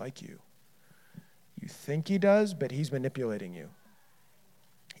actually like you. You think he does, but he's manipulating you.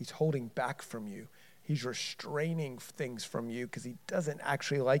 He's holding back from you. He's restraining things from you because he doesn't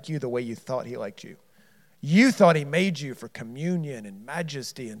actually like you the way you thought he liked you. You thought he made you for communion and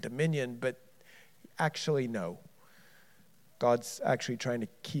majesty and dominion, but actually no. God's actually trying to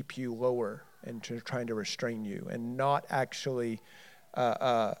keep you lower and trying to restrain you and not actually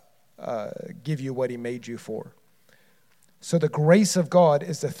give you what he made you for. So the grace of God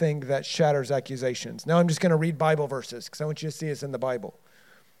is the thing that shatters accusations. Now I'm just going to read Bible verses because I want you to see us in the Bible.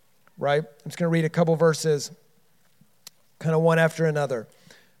 Right? I'm just going to read a couple verses, kind of one after another.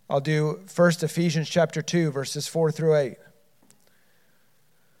 I'll do first Ephesians chapter 2, verses 4 through 8.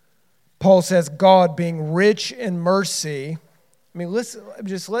 Paul says, God being rich in mercy. I mean, listen,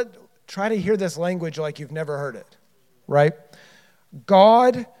 try to hear this language like you've never heard it, right?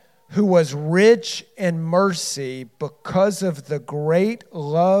 God who was rich in mercy because of the great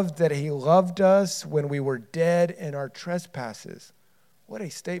love that he loved us when we were dead in our trespasses. What a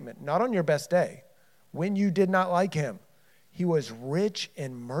statement. Not on your best day, when you did not like him. He was rich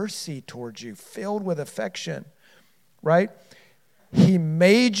in mercy towards you, filled with affection, right? He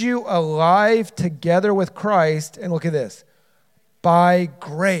made you alive together with Christ. And look at this. By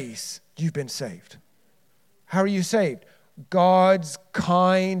grace, you've been saved. How are you saved? God's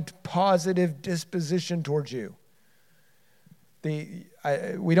kind, positive disposition towards you.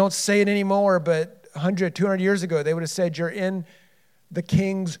 We don't say it anymore, but 100, 200 years ago, they would have said you're in the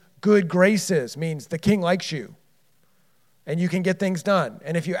king's good graces, means the king likes you and you can get things done.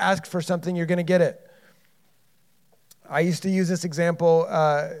 And if you ask for something, you're going to get it. I used to use this example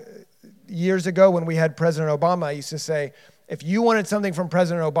years ago when we had President Obama. I used to say, if you wanted something from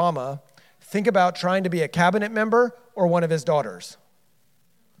President Obama, think about trying to be a cabinet member or one of his daughters.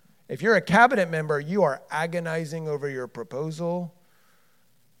 If you're a cabinet member, you are agonizing over your proposal.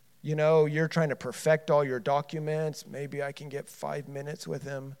 You know, you're trying to perfect all your documents. Maybe I can get 5 minutes with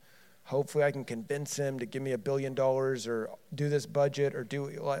him. Hopefully I can convince him to give me $1 billion or do this budget or do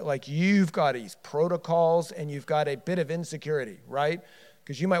like you've got these protocols and you've got a bit of insecurity, right?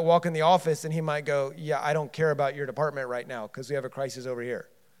 Because you might walk in the office and he might go, yeah, I don't care about your department right now because we have a crisis over here.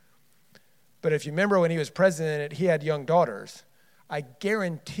 But if you remember when he was president, he had young daughters. I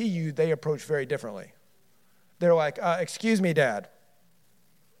guarantee you they approach very differently. They're like, excuse me, Dad.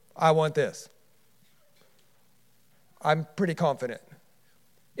 I want this. I'm pretty confident.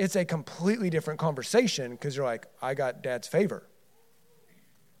 It's a completely different conversation because you're like, I got Dad's favor.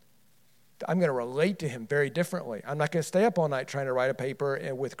 I'm going to relate to him very differently. I'm not going to stay up all night trying to write a paper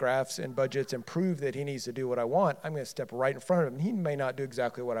and with graphs and budgets and prove that he needs to do what I want. I'm going to step right in front of him. He may not do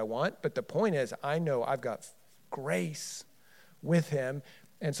exactly what I want, but the point is I know I've got grace with him,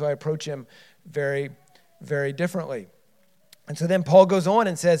 and so I approach him very, very differently. And so then Paul goes on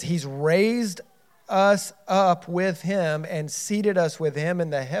and says, he's raised us up with him and seated us with him in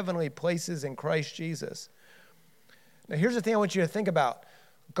the heavenly places in Christ Jesus. Now, here's the thing I want you to think about.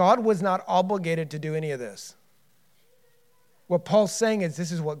 God was not obligated to do any of this. What Paul's saying is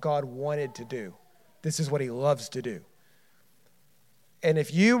this is what God wanted to do. This is what he loves to do. And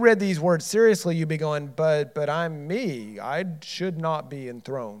if you read these words seriously, you'd be going, but I'm me. I should not be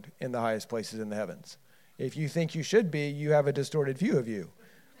enthroned in the highest places in the heavens. If you think you should be, you have a distorted view of you.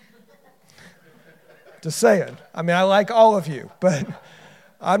 Just saying. I mean, I like all of you, but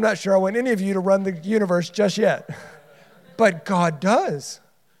I'm not sure I want any of you to run the universe just yet. But God does.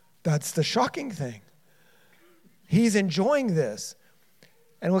 That's the shocking thing. He's enjoying this.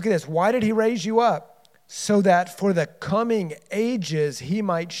 And look at this. Why did he raise you up? So that for the coming ages he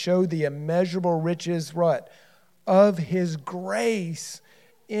might show the immeasurable riches, what? of his grace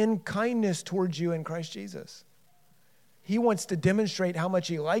in kindness towards you in Christ Jesus. He wants to demonstrate how much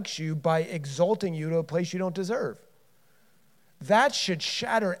he likes you by exalting you to a place you don't deserve. That should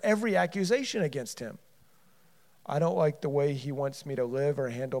shatter every accusation against him. I don't like the way he wants me to live or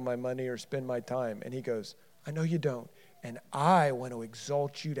handle my money or spend my time. And he goes, I know you don't. And I want to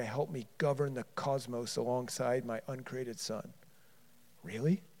exalt you to help me govern the cosmos alongside my uncreated son.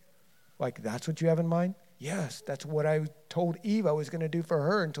 Really? Like that's what you have in mind? Yes, that's what I told Eve I was going to do for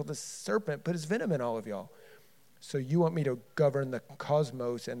her until the serpent put his venom in all of y'all. So you want me to govern the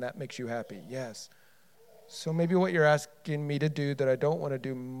cosmos and that makes you happy? Yes. So maybe what you're asking me to do that I don't want to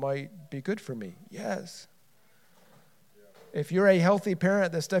do might be good for me? Yes. If you're a healthy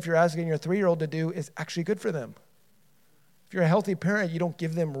parent, the stuff you're asking your 3-year-old to do is actually good for them. If you're a healthy parent, you don't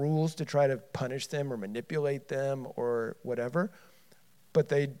give them rules to try to punish them or manipulate them or whatever. But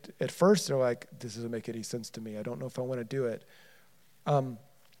they, at first, they're like, this doesn't make any sense to me. I don't know if I want to do it. And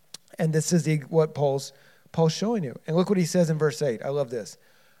this is what Paul's showing you. And look what he says in verse 8. I love this.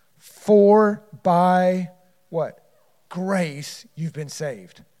 For by what? Grace you've been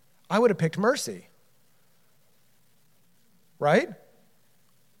saved. I would have picked mercy. Right?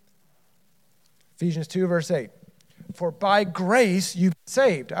 Ephesians 2, verse 8. For by grace you've been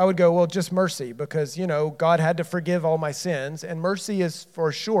saved. I would go, well, just mercy, because, God had to forgive all my sins, and mercy is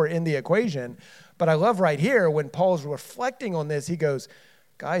for sure in the equation. But I love right here when Paul's reflecting on this, he goes,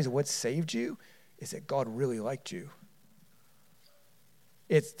 guys, what saved you is that God really liked you.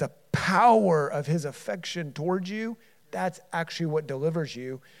 It's the power of his affection towards you. That's actually what delivers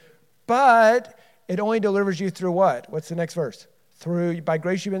you. But it only delivers you through what? What's the next verse? By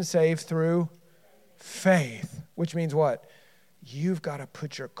grace you've been saved through faith, which means what? You've got to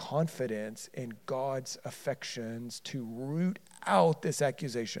put your confidence in God's affections to root out this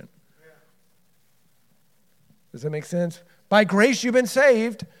accusation. Does that make sense? By grace you've been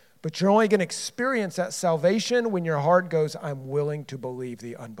saved, but you're only going to experience that salvation when your heart goes, I'm willing to believe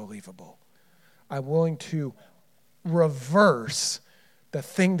the unbelievable. I'm willing to reverse the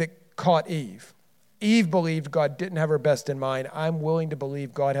thing that caught Eve. Eve believed God didn't have her best in mind. I'm willing to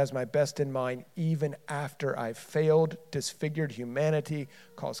believe God has my best in mind even after I've failed, disfigured humanity,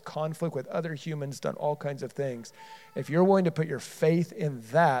 caused conflict with other humans, done all kinds of things. If you're willing to put your faith in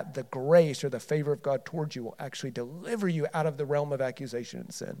that, the grace or the favor of God towards you will actually deliver you out of the realm of accusation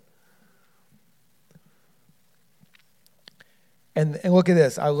and sin. And look at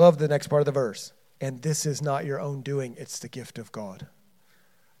this. I love the next part of the verse. And this is not your own doing. It's the gift of God.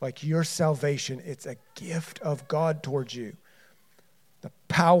 Like your salvation, it's a gift of God towards you. The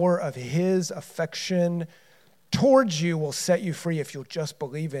power of his affection towards you will set you free if you'll just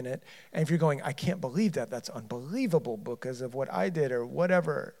believe in it. And if you're going, I can't believe that, that's unbelievable because of what I did or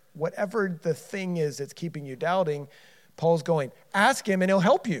whatever the thing is that's keeping you doubting, Paul's going, ask him and he'll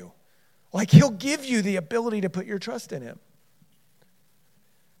help you. Like he'll give you the ability to put your trust in him.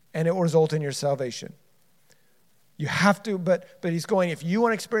 And it will result in your salvation. You have to, but he's going, if you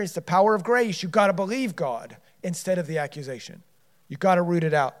want to experience the power of grace, you've got to believe God instead of the accusation. You've got to root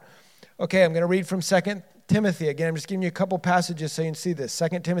it out. Okay, I'm going to read from 2 Timothy. Again, I'm just giving you a couple passages so you can see this.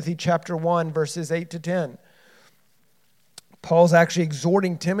 2 Timothy chapter 1, verses 8 to 10. Paul's actually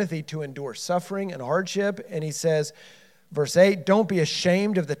exhorting Timothy to endure suffering and hardship. And he says, verse 8, don't be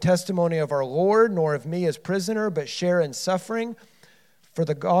ashamed of the testimony of our Lord, nor of me as prisoner, but share in suffering for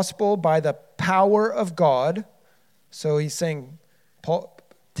the gospel by the power of God. So he's saying,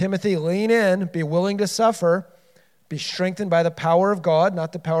 Timothy, lean in, be willing to suffer, be strengthened by the power of God,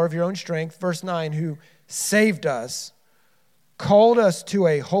 not the power of your own strength. Verse 9, who saved us, called us to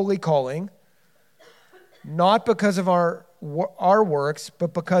a holy calling, not because of our works,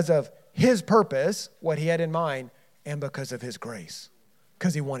 but because of his purpose, what he had in mind, and because of his grace,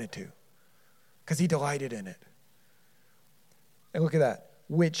 because he wanted to, because he delighted in it. And look at that.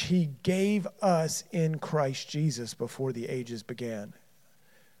 Which he gave us in Christ Jesus before the ages began. In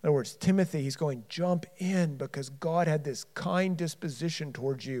other words, Timothy, he's going, jump in because God had this kind disposition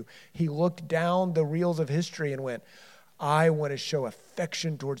towards you. He looked down the reels of history and went, I want to show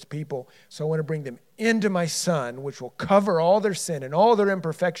affection towards people, so I want to bring them into my Son, which will cover all their sin and all their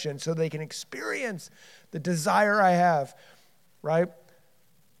imperfection so they can experience the desire I have, right?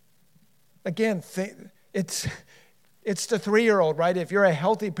 Again, it's the 3-year-old, right? If you're a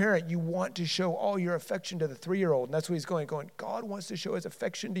healthy parent, you want to show all your affection to the 3-year-old. And that's what he's going, God wants to show his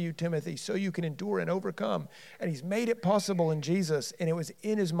affection to you, Timothy, so you can endure and overcome. And he's made it possible in Jesus, and it was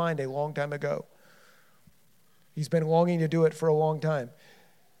in his mind a long time ago. He's been longing to do it for a long time.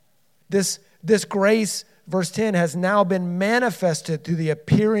 This grace Verse 10 has now been manifested through the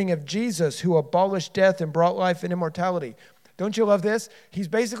appearing of Jesus, who abolished death and brought life and immortality. Don't you love this? He's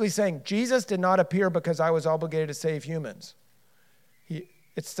basically saying, Jesus did not appear because I was obligated to save humans.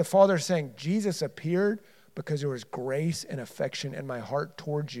 It's the Father saying, Jesus appeared because there was grace and affection in my heart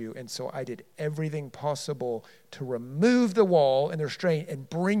towards you. And so I did everything possible to remove the wall and the restraint and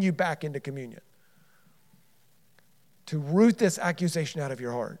bring you back into communion. To root this accusation out of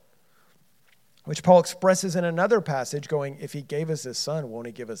your heart. Which Paul expresses in another passage going, if he gave us his son, won't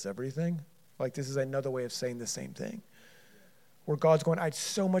he give us everything? Like this is another way of saying the same thing. Where God's going, I had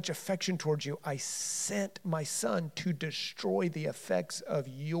so much affection towards you, I sent my son to destroy the effects of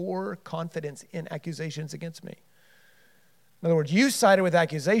your confidence in accusations against me. In other words, you sided with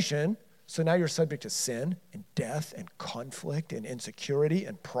accusation, so now you're subject to sin and death and conflict and insecurity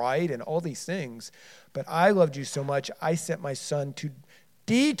and pride and all these things. But I loved you so much, I sent my son to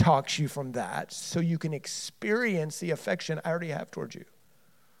detox you from that so you can experience the affection I already have towards you.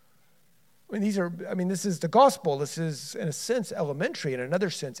 This is the gospel. This is, in a sense, elementary. In another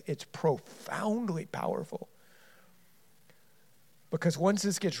sense, it's profoundly powerful. Because once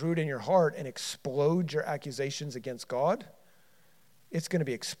this gets rooted in your heart and explodes your accusations against God, it's going to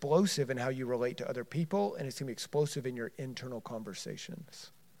be explosive in how you relate to other people, and it's going to be explosive in your internal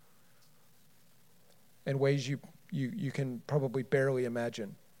conversations in ways you can probably barely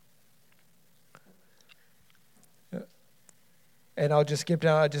imagine. And I'll just skip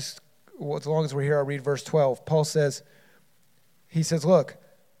down. As long as we're here, I'll read verse 12. Paul says, look,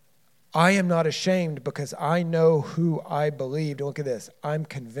 I am not ashamed because I know who I believed. Look at this. I'm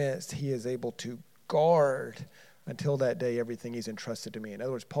convinced he is able to guard until that day everything he's entrusted to me. In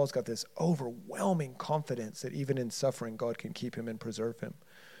other words, Paul's got this overwhelming confidence that even in suffering, God can keep him and preserve him.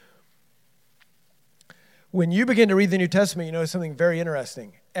 When you begin to read the New Testament, you notice something very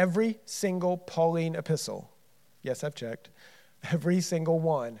interesting. Every single Pauline epistle, yes, I've checked, every single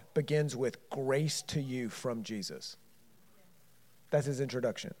one begins with grace to you from Jesus. That's his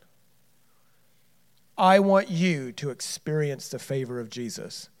introduction. I want you to experience the favor of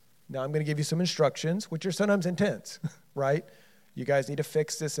Jesus. Now I'm going to give you some instructions, which are sometimes intense, right? You guys need to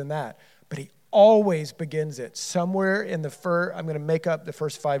fix this and that. But he always begins it somewhere in the first, I'm going to make up the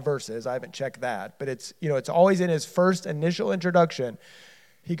first 5 verses. I haven't checked that. But it's always in his first initial introduction.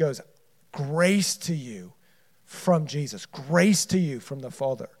 He goes, grace to you from Jesus, grace to you from the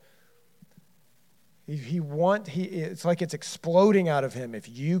Father. It's like it's exploding out of him. If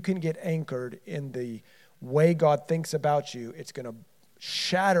you can get anchored in the way God thinks about you, it's going to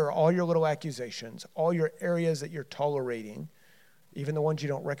shatter all your little accusations, all your areas that you're tolerating, even the ones you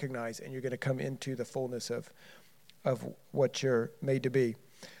don't recognize, and you're going to come into the fullness of what you're made to be.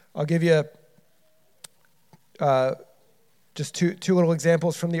 I'll give you just two little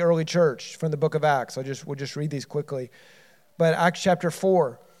examples from the early church, from the book of Acts. We'll just read these quickly. But Acts chapter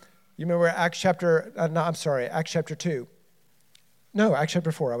 4, you remember Acts chapter 2. No, Acts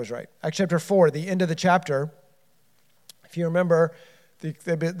chapter 4, I was right. Acts chapter 4, the end of the chapter, if you remember,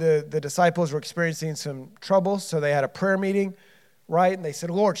 the disciples were experiencing some trouble, so they had a prayer meeting, right? And they said,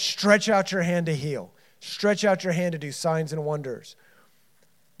 Lord, stretch out your hand to heal. Stretch out your hand to do signs and wonders,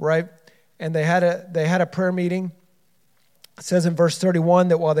 right? And they had a prayer meeting. It says in verse 31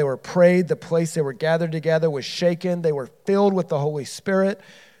 that while they were prayed, the place they were gathered together was shaken. They were filled with the Holy Spirit.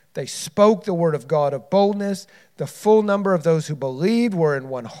 They spoke the word of God of boldness. The full number of those who believed were in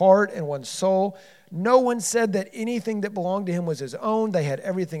one heart and one soul. No one said that anything that belonged to him was his own. They had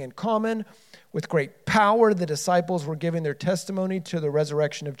everything in common. With great power, the disciples were giving their testimony to the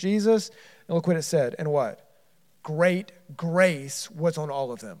resurrection of Jesus. And look what it said. And what? Great grace was on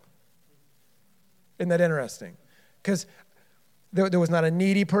all of them. Isn't that interesting? Because there was not a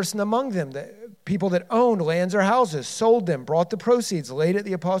needy person among them. The people that owned lands or houses sold them, brought the proceeds, laid at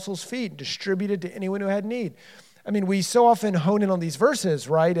the apostles' feet, distributed to anyone who had need. I mean, we so often hone in on these verses,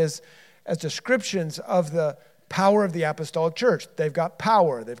 right, as descriptions of the power of the apostolic church. They've got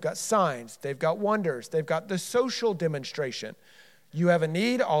power, they've got signs, they've got wonders, they've got the social demonstration. You have a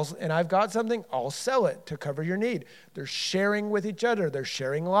need, and I've got something, I'll sell it to cover your need. They're sharing with each other. They're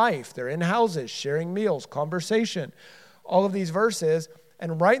sharing life. They're in houses, sharing meals, conversation. All of these verses,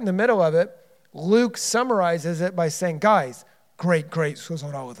 and right in the middle of it, Luke summarizes it by saying, guys, great grace was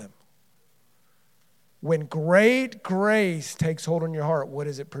on all of them. When great grace takes hold on your heart, what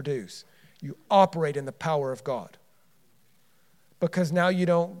does it produce? You operate in the power of God. Because now you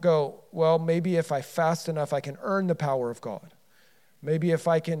don't go, well, maybe if I fast enough, I can earn the power of God. Maybe if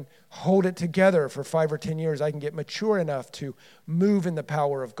I can hold it together for 5 or 10 years, I can get mature enough to move in the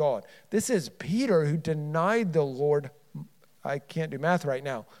power of God. This is Peter who denied the Lord, I can't do math right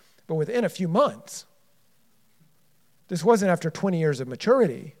now, but within a few months. This wasn't after 20 years of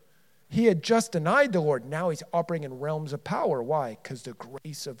maturity. He had just denied the Lord. Now he's operating in realms of power. Why? Because the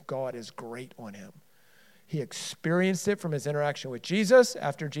grace of God is great on him. He experienced it from his interaction with Jesus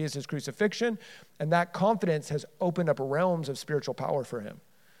after Jesus' crucifixion, and that confidence has opened up realms of spiritual power for him.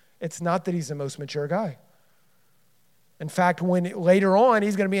 It's not that he's the most mature guy. In fact, when later on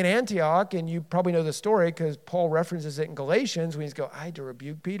he's going to be in Antioch, and you probably know the story because Paul references it in Galatians when he's going, I had to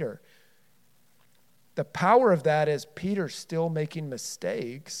rebuke Peter. The power of that is Peter's still making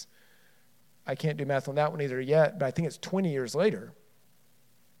mistakes. I can't do math on that one either yet, but I think it's 20 years later.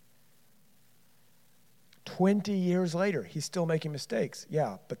 20 years later, he's still making mistakes.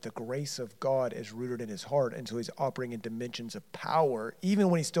 Yeah, but the grace of God is rooted in his heart, and so he's operating in dimensions of power. Even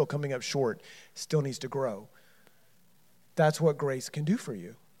when he's still coming up short, still needs to grow. That's what grace can do for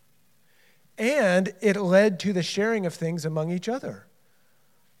you. And it led to the sharing of things among each other,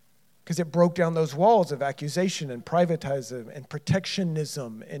 because it broke down those walls of accusation and privatism and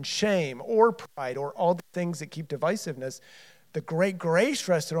protectionism and shame or pride or all the things that keep divisiveness. The great grace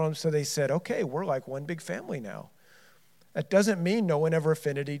rested on them, so they said, okay, we're like one big family now. That doesn't mean no one ever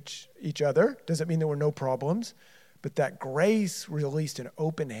offended each other. Doesn't mean there were no problems. But that grace released an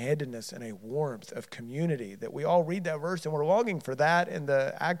open-handedness and a warmth of community that we all read that verse and we're longing for that in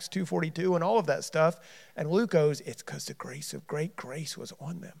the Acts 2:42 and all of that stuff. And Luke goes, it's because the grace of great grace was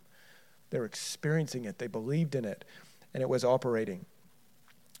on them. They're experiencing it. They believed in it. And it was operating.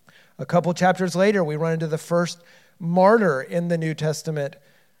 A couple chapters later, we run into the first martyr in the New Testament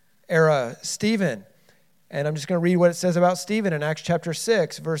era, Stephen. And I'm just going to read what it says about Stephen in Acts chapter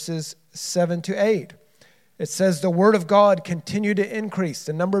 6, verses 7 to 8. It says, the word of God continued to increase.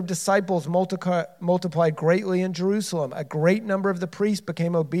 The number of disciples multiplied greatly in Jerusalem. A great number of the priests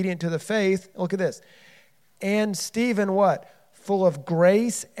became obedient to the faith. Look at this. And Stephen, what? Full of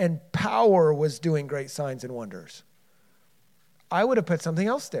grace and power, was doing great signs and wonders. I would have put something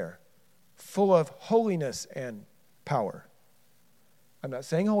else there. Full of holiness and power. I'm not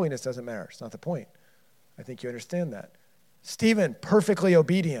saying holiness doesn't matter. It's not the point. I think you understand that. Stephen, perfectly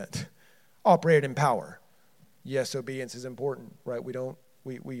obedient, operated in power. Yes, obedience is important, right?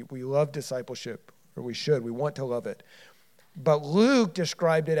 We love discipleship, or we should. We want to love it. But Luke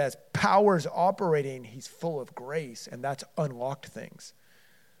described it as powers operating. He's full of grace, and that's unlocked things.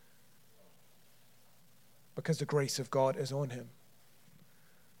 Because the grace of God is on him.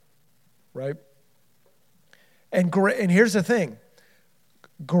 Right? And here's the thing.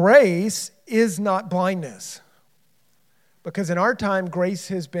 Grace is not blindness. Because in our time, grace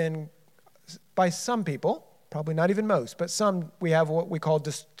has been, by some people, probably not even most, but some, we have what we call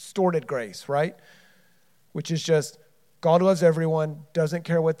distorted grace, right? Which is just, God loves everyone, doesn't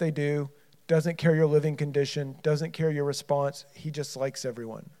care what they do, doesn't care your living condition, doesn't care your response. He just likes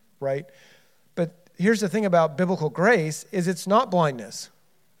everyone, right? But here's the thing about biblical grace is it's not blindness,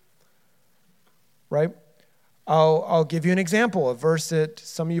 right? I'll give you an example, a verse that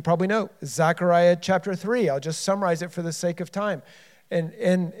some of you probably know, Zechariah chapter 3. I'll just summarize it for the sake of time.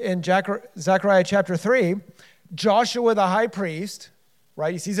 In Zechariah chapter 3, Joshua the high priest,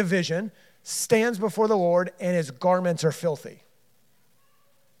 right, he sees a vision, stands before the Lord, and his garments are filthy.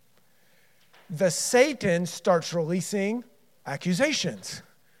 The Satan starts releasing accusations,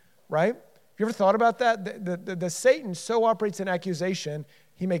 right? Have you ever thought about that? The Satan so operates in accusation,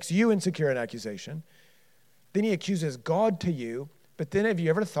 he makes you insecure in accusation. Then he accuses God to you. But then have you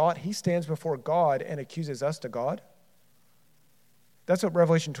ever thought he stands before God and accuses us to God? That's what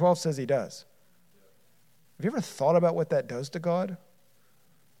Revelation 12 says he does. Have you ever thought about what that does to God?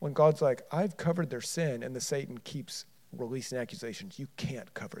 When God's like, I've covered their sin, and the Satan keeps releasing accusations. You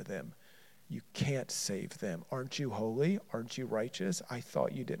can't cover them. You can't save them. Aren't you holy? Aren't you righteous? I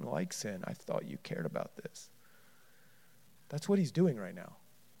thought you didn't like sin. I thought you cared about this. That's what he's doing right now.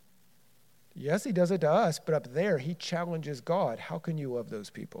 Yes, he does it to us, but up there, he challenges God. How can you love those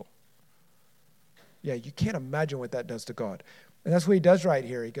people? Yeah, you can't imagine what that does to God. And that's what he does right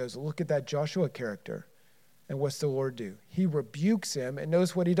here. He goes, look at that Joshua character. And what's the Lord do? He rebukes him, and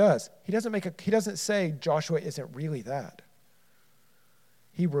notice what he does. He doesn't say Joshua isn't really that.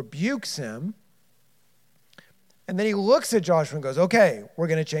 He rebukes him, and then he looks at Joshua and goes, okay, we're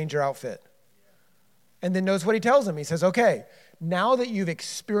going to change your outfit. And then notice what he tells him. He says, okay, now that you've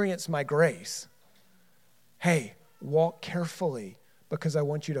experienced my grace, hey, walk carefully because I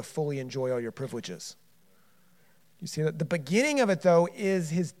want you to fully enjoy all your privileges. You see that? The beginning of it, though, is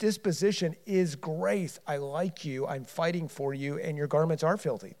his disposition is grace. I like you. I'm fighting for you, and your garments are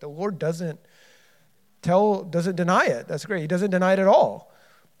filthy. The Lord doesn't deny it. That's great. He doesn't deny it at all.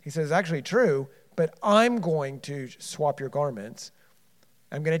 He says, it's actually true, but I'm going to swap your garments.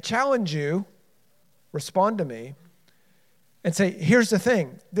 I'm going to challenge you. Respond to me. And say, here's the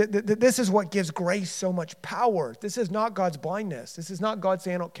thing. This is what gives grace so much power. This is not God's blindness. This is not God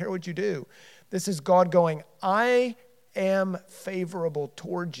saying, I don't care what you do. This is God going, I am favorable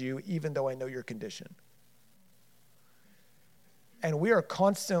towards you even though I know your condition. And we are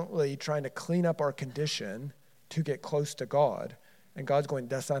constantly trying to clean up our condition to get close to God. And God's going,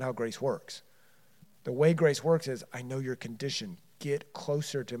 that's not how grace works. The way grace works is, I know your condition. Get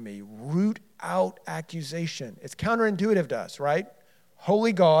closer to me. Root out accusation. It's counterintuitive to us, right?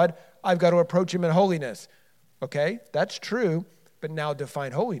 Holy God, I've got to approach him in holiness. Okay, that's true, but now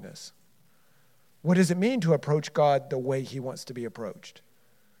define holiness. What does it mean to approach God the way he wants to be approached?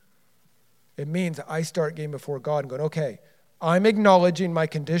 It means I start getting before God and going, okay, I'm acknowledging my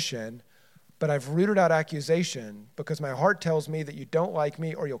condition, but I've rooted out accusation because my heart tells me that you don't like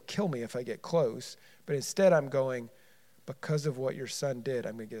me or you'll kill me if I get close. But instead I'm going, because of what your son did,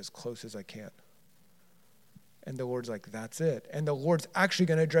 I'm going to get as close as I can. And the Lord's like, that's it. And the Lord's actually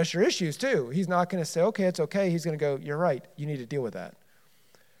going to address your issues too. He's not going to say, okay, it's okay. He's going to go, you're right. You need to deal with that.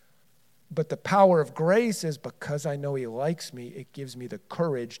 But the power of grace is because I know he likes me, it gives me the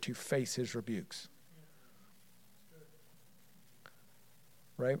courage to face his rebukes.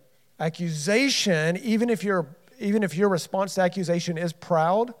 Right? Accusation, even if your response to accusation is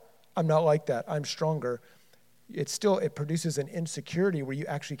proud, I'm not like that. I'm stronger. It produces an insecurity where you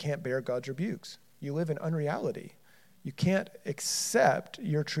actually can't bear God's rebukes. You live in unreality. You can't accept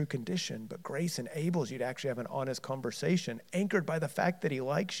your true condition, but grace enables you to actually have an honest conversation anchored by the fact that he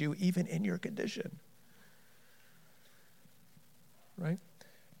likes you even in your condition. Right?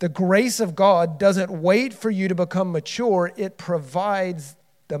 The grace of God doesn't wait for you to become mature. It provides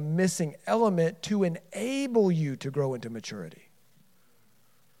the missing element to enable you to grow into maturity.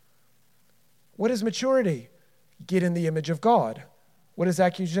 What is maturity? Get in the image of God. What does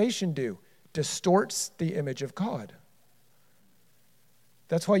accusation do? Distorts the image of God.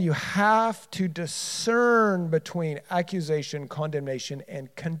 That's why you have to discern between accusation, condemnation,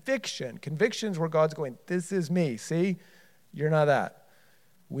 and conviction. Conviction's where God's going, this is me. See, you're not that.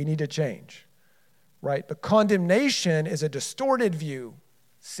 We need to change. Right? But condemnation is a distorted view.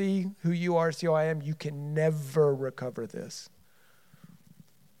 See who you are, see who I am. You can never recover this.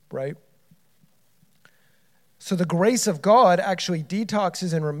 Right? So the grace of God actually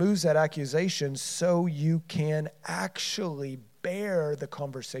detoxes and removes that accusation so you can actually bear the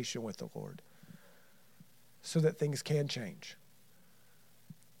conversation with the Lord so that things can change.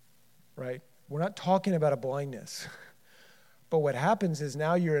 Right? We're not talking about a blindness. But what happens is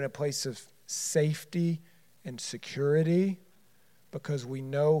now you're in a place of safety and security because we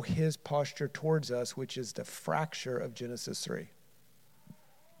know his posture towards us, which is the fracture of Genesis 3.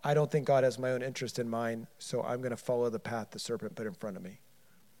 I don't think God has my own interest in mind, so I'm going to follow the path the serpent put in front of me.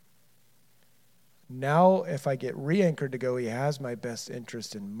 Now, if I get re-anchored to go, he has my best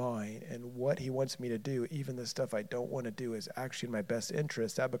interest in mind, and what he wants me to do, even the stuff I don't want to do, is actually in my best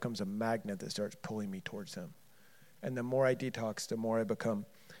interest. That becomes a magnet that starts pulling me towards him. And the more I detox, the more I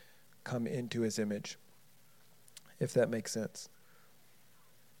come into his image, if that makes sense.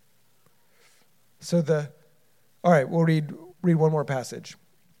 All right, we'll read one more passage.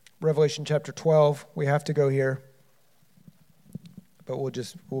 Revelation chapter 12, we have to go here, but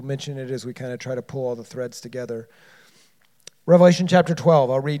we'll mention it as we kind of try to pull all the threads together. Revelation chapter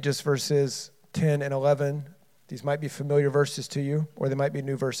 12, I'll read just verses 10 and 11. These might be familiar verses to you, or they might be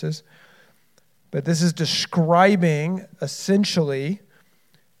new verses. But this is describing essentially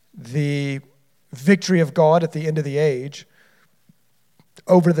the victory of God at the end of the age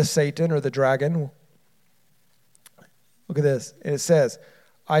over the Satan or the dragon. Look at this. And it says,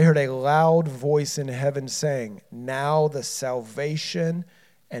 I heard a loud voice in heaven saying, now the salvation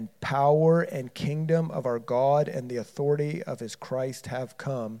and power and kingdom of our God and the authority of his Christ have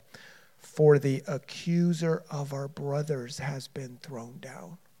come, for the accuser of our brothers has been thrown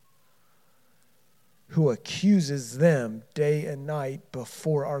down, who accuses them day and night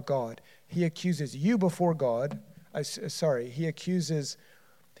before our God. He accuses you before God.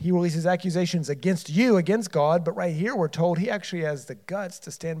 He releases accusations against you, against God, but right here we're told he actually has the guts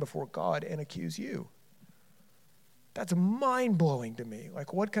to stand before God and accuse you. That's mind-blowing to me.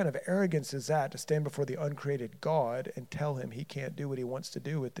 Like, what kind of arrogance is that to stand before the uncreated God and tell him he can't do what he wants to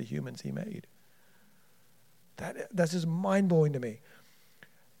do with the humans he made? That's just mind-blowing to me.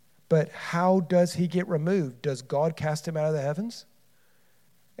 But how does he get removed? Does God cast him out of the heavens?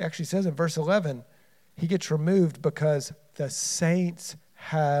 It actually says in verse 11, he gets removed because the saints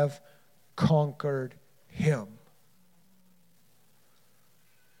have conquered him.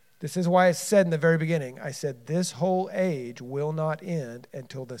 This is why I said in the very beginning, I said this whole age will not end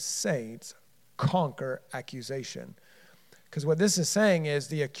until the saints conquer accusation. Because what this is saying is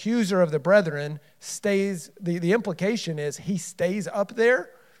the accuser of the brethren stays, the implication is he stays up there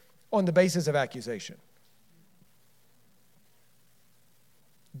on the basis of accusation.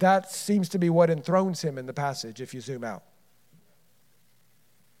 That seems to be what enthrones him in the passage if you zoom out.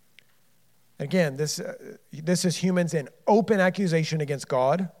 Again, this is humans in open accusation against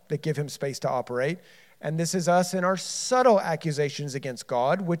God that give him space to operate. And this is us in our subtle accusations against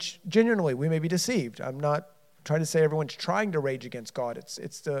God, which genuinely we may be deceived. I'm not trying to say everyone's trying to rage against God.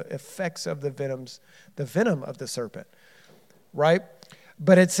 It's the effects of the venom of the serpent, right?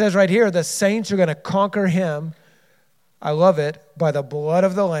 But it says right here, the saints are going to conquer him, I love it, by the blood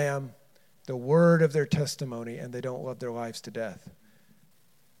of the Lamb, the word of their testimony, and they don't love their lives to death.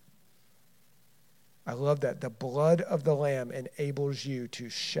 I love that. The blood of the Lamb enables you to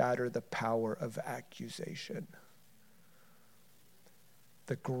shatter the power of accusation.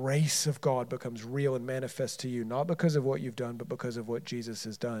 The grace of God becomes real and manifest to you, not because of what you've done, but because of what Jesus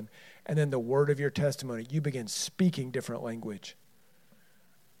has done. And then the word of your testimony, you begin speaking different language.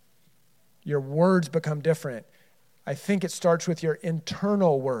 Your words become different. I think it starts with your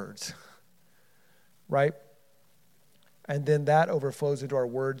internal words, right? And then that overflows into our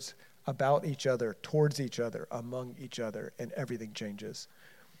words about each other, towards each other, among each other, and everything changes.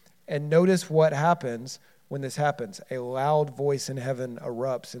 And notice what happens when this happens. A loud voice in heaven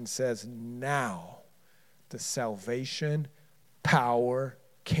erupts and says, now the salvation, power,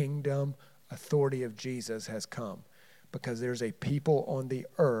 kingdom, authority of Jesus has come, because there's a people on the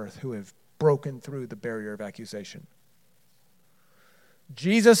earth who have broken through the barrier of accusation.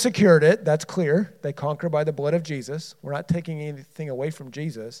 Jesus secured it. That's clear. They conquer by the blood of Jesus. We're not taking anything away from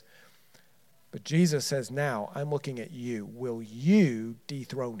Jesus. But Jesus says, now I'm looking at you. Will you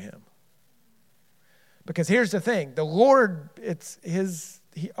dethrone him? Because here's the thing. The Lord,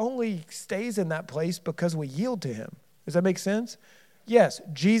 he only stays in that place because we yield to him. Does that make sense? Yes,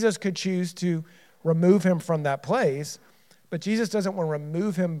 Jesus could choose to remove him from that place, but Jesus doesn't want to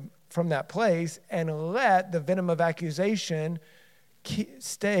remove him from that place and let the venom of accusation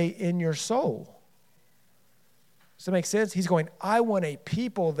stay in your soul. Does that make sense? He's going, I want a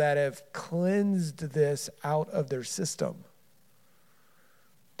people that have cleansed this out of their system.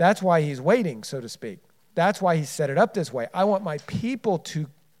 That's why he's waiting, so to speak. That's why he set it up this way. I want my people to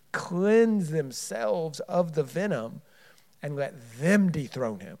cleanse themselves of the venom and let them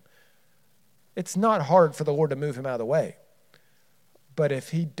dethrone him. It's not hard for the Lord to move him out of the way. But if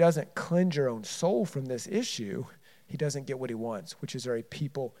he doesn't cleanse your own soul from this issue, he doesn't get what he wants, which is a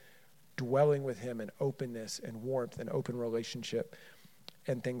people dwelling with him in openness and warmth and open relationship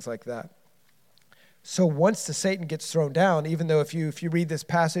and things like that. So once the Satan gets thrown down, even though if you read this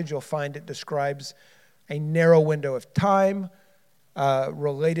passage, you'll find it describes a narrow window of time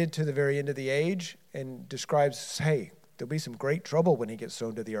related to the very end of the age, and describes, hey, there'll be some great trouble when he gets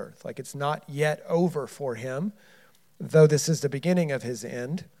thrown to the earth. Like, it's not yet over for him, though this is the beginning of his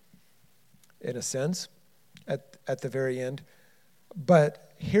end, in a sense, at the very end.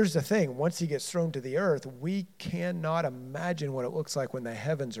 But here's the thing. Once he gets thrown to the earth, we cannot imagine what it looks like when the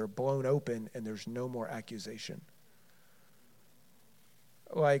heavens are blown open and there's no more accusation.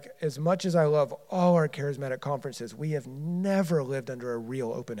 Like, as much as I love all our charismatic conferences, we have never lived under a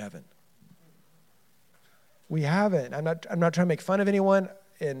real open heaven. We haven't. I'm not trying to make fun of anyone,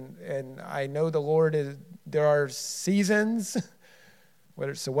 and I know the Lord is. There are seasons,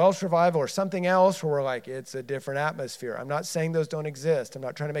 whether it's the Welsh revival or something else, where we're like, it's a different atmosphere. I'm not saying those don't exist. I'm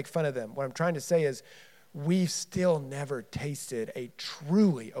not trying to make fun of them. What I'm trying to say is, we've still never tasted a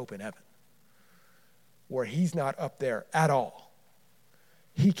truly open heaven where he's not up there at all.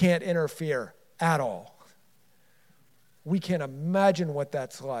 He can't interfere at all. We can't imagine what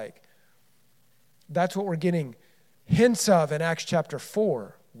that's like. That's what we're getting hints of in Acts chapter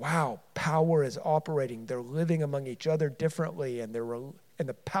 4. Wow, power is operating. They're living among each other differently, and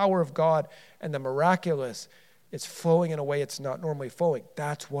the power of God and the miraculous is flowing in a way it's not normally flowing.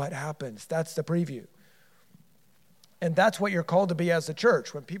 That's what happens. That's the preview. And that's what you're called to be as a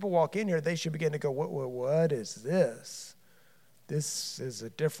church. When people walk in here, they should begin to go, what is this? This is a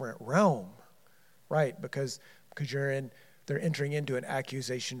different realm, right? Because they're entering into an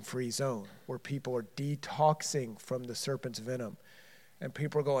accusation-free zone where people are detoxing from the serpent's venom. And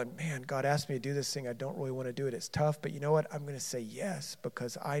people are going, man, God asked me to do this thing. I don't really want to do it. It's tough, but you know what? I'm going to say yes,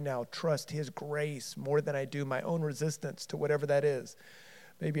 because I now trust his grace more than I do my own resistance to whatever that is.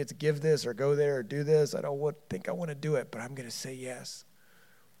 Maybe it's give this or go there or do this. I don't think I want to do it, but I'm going to say yes.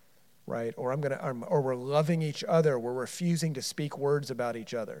 Right? Or we're loving each other. We're refusing to speak words about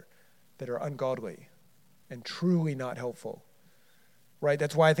each other that are ungodly and truly not helpful. Right?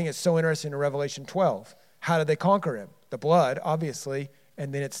 That's why I think it's so interesting in Revelation 12. How did they conquer him? The blood, obviously,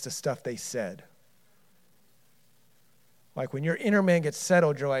 and then it's the stuff they said. Like when your inner man gets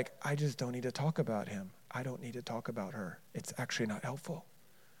settled, you're like, I just don't need to talk about him. I don't need to talk about her. It's actually not helpful.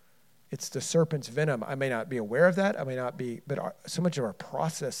 It's the serpent's venom. I may not be aware of that. I may not be, but so much of our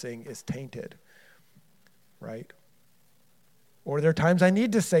processing is tainted, right? Or there are times I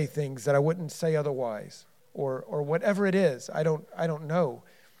need to say things that I wouldn't say otherwise, or whatever it is. I don't know.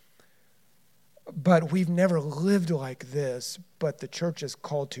 But we've never lived like this, but the church is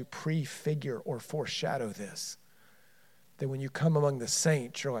called to prefigure or foreshadow this. That when you come among the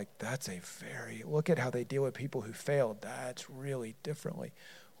saints, you're like, look at how they deal with people who failed. That's really differently.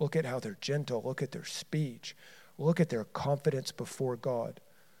 Look at how they're gentle. Look at their speech. Look at their confidence before God.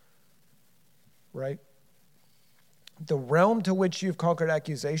 Right? The realm to which you've conquered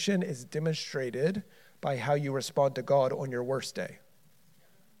accusation is demonstrated by how you respond to God on your worst day.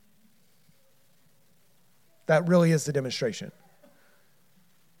 That really is the demonstration.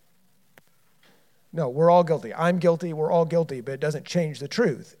 No, we're all guilty. I'm guilty. We're all guilty, but it doesn't change the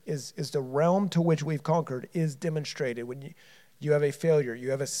truth. Is the realm to which we've conquered is demonstrated when you have a failure, you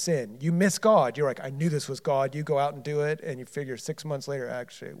have a sin, you miss God. You're like, I knew this was God. You go out and do it, and you figure 6 months later,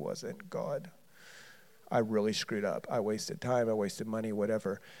 actually, it wasn't God. I really screwed up. I wasted time. I wasted money,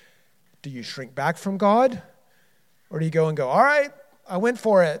 whatever. Do you shrink back from God? Or do you go and go, all right, I went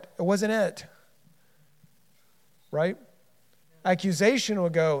for it. It wasn't it. Right? Accusation will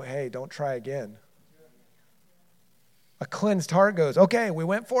go, hey, don't try again. A cleansed heart goes, okay, we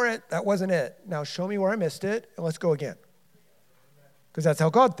went for it. That wasn't it. Now show me where I missed it, and let's go again. Because that's how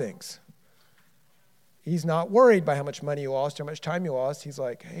God thinks. He's not worried by how much money you lost, how much time you lost. He's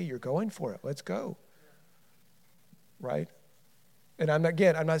like, hey, you're going for it. Let's go. Right? And I'm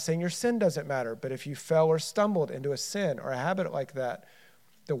not saying your sin doesn't matter, but if you fell or stumbled into a sin or a habit like that,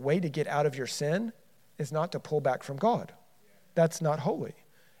 the way to get out of your sin is not to pull back from God. That's not holy.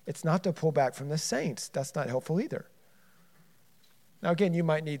 It's not to pull back from the saints. That's not helpful either. Now, again, you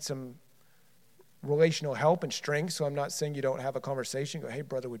might need some relational help and strength, so I'm not saying you don't have a conversation. Go, hey,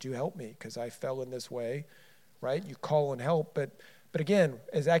 brother, would you help me? Because I fell in this way, right? You call and help. But again,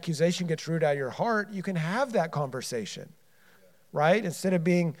 as accusation gets rooted out of your heart, you can have that conversation, right? Instead of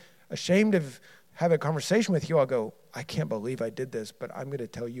being ashamed of having a conversation with you, I'll go, I can't believe I did this, but I'm going to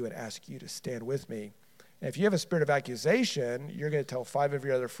tell you and ask you to stand with me. And if you have a spirit of accusation, you're going to tell 5 of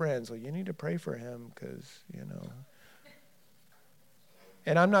your other friends, well, you need to pray for him because,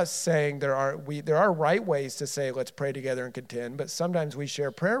 And I'm not saying there are right ways to say, let's pray together and contend, but sometimes we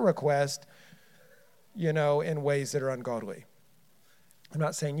share prayer requests, in ways that are ungodly. I'm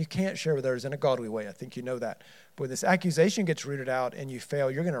not saying you can't share with others in a godly way. I think you know that. But when this accusation gets rooted out and you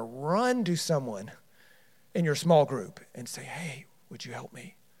fail, you're going to run to someone in your small group and say, hey, would you help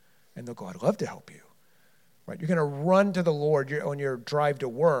me? And they'll go, I'd love to help you. Right? You're going to run to the Lord on your drive to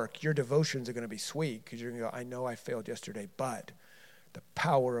work. Your devotions are going to be sweet because you're going to go, I know I failed yesterday, but the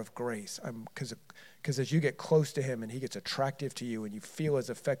power of grace. Because as you get close to him and he gets attractive to you and you feel his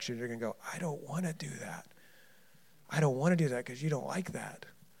affection, you're going to go, I don't want to do that. I don't want to do that because you don't like that.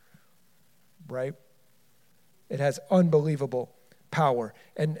 Right? It has unbelievable power.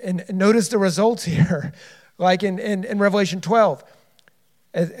 And notice the results here. Like in Revelation 12,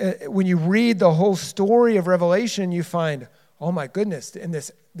 when you read the whole story of Revelation, you find, oh my goodness, in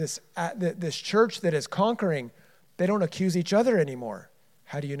this church that is conquering, they don't accuse each other anymore.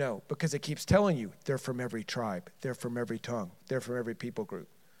 How do you know? Because it keeps telling you they're from every tribe, they're from every tongue, they're from every people group.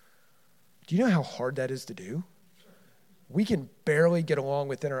 Do you know how hard that is to do? We can barely get along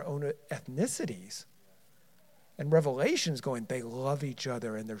within our own ethnicities. And Revelation's going, they love each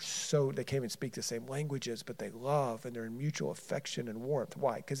other and they can't even speak the same languages, but they love and they're in mutual affection and warmth.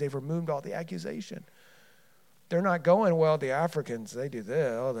 Why? Because they've removed all the accusation. They're not going, well, the Africans, they do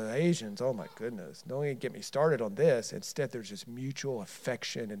this. Oh, the Asians, oh my goodness. Don't even get me started on this. Instead, there's this mutual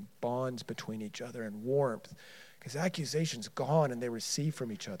affection and bonds between each other and warmth. Because accusation's gone and they receive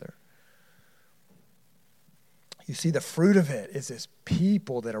from each other. You see, the fruit of it is this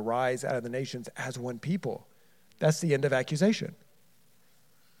people that arise out of the nations as one people. That's the end of accusation.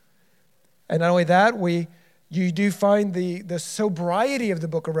 And not only that, you do find the sobriety of the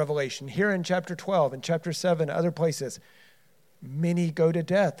book of Revelation here in chapter 12 and chapter 7, other places. Many go to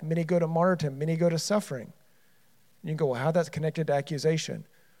death. Many go to martyrdom. Many go to suffering. And you go, well, how that's connected to accusation?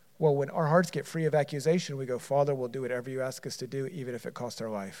 Well, when our hearts get free of accusation, we go, Father, we'll do whatever you ask us to do, even if it costs our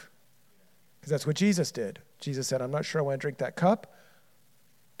life. Because that's what Jesus did. Jesus said, I'm not sure I want to drink that cup,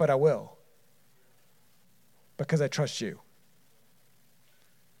 but I will. Because I trust you.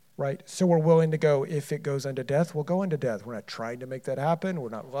 right? So we're willing to go, if it goes unto death, we'll go unto death. We're not trying to make that happen. We're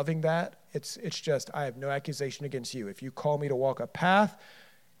not loving that. It's just, I have no accusation against you. If you call me to walk a path,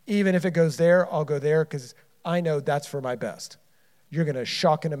 even if it goes there, I'll go there because I know that's for my best. You're going to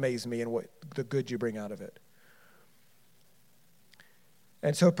shock and amaze me in what the good you bring out of it.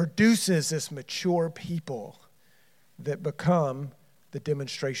 And so it produces this mature people that become the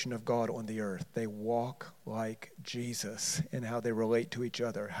demonstration of God on the earth. They walk like Jesus in how they relate to each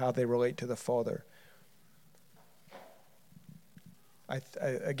other, how they relate to the Father. I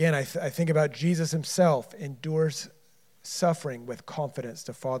think about Jesus himself endures suffering with confidence.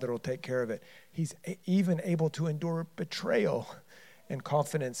 The Father will take care of it. He's even able to endure betrayal and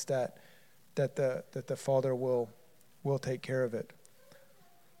confidence that the Father will take care of it.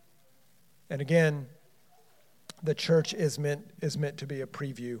 And again, the church is meant to be a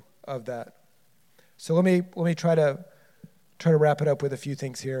preview of that. So let me try to wrap it up with a few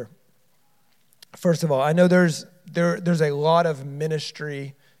things here. First of all, I know there's a lot of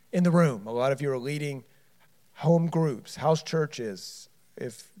ministry in the room. A lot of you are leading home groups, house churches.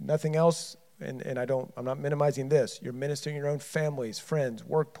 If nothing else, and I'm not minimizing this, you're ministering your own families, friends,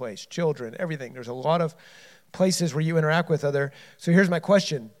 workplace, children, everything. There's a lot of places where you interact with other. So here's my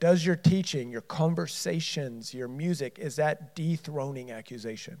question. Does your teaching, your conversations, your music, is that dethroning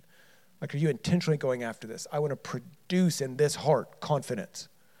accusation? Like, are you intentionally going after this? I want to produce in this heart confidence.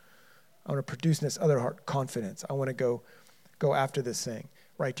 I want to produce in this other heart confidence. I want to go after this thing,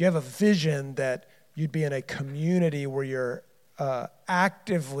 right? Do you have a vision that you'd be in a community where you're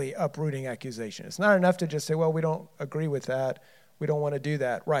actively uprooting accusation? It's not enough to just say, well, we don't agree with that. We don't want to do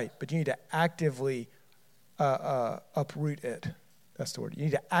that. Right, but you need to actively uproot it. That's the word. You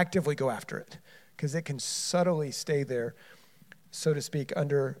need to actively go after it because it can subtly stay there, so to speak,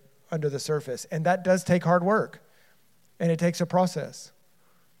 under the surface. And that does take hard work. And it takes a process,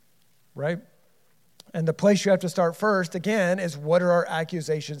 right? And the place you have to start first, again, is what are our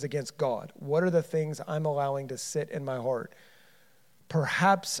accusations against God? What are the things I'm allowing to sit in my heart?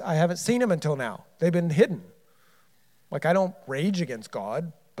 Perhaps I haven't seen them until now. They've been hidden. Like, I don't rage against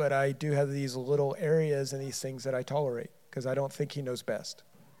God, but I do have these little areas and these things that I tolerate because I don't think he knows best.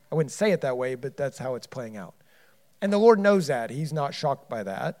 I wouldn't say it that way, but that's how it's playing out. And the Lord knows that. He's not shocked by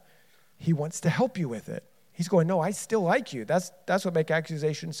that. He wants to help you with it. He's going, no, I still like you. That's what makes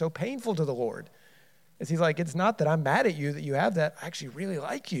accusation so painful to the Lord. Is he's like, it's not that I'm mad at you that you have that. I actually really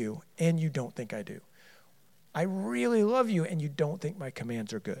like you, and you don't think I do. I really love you, and you don't think my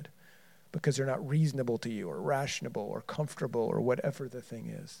commands are good because they're not reasonable to you or rational or comfortable or whatever the thing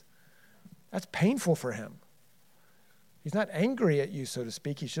is. That's painful for him. He's not angry at you, so to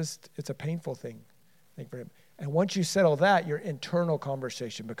speak. It's a painful thing for him. And once you settle that, your internal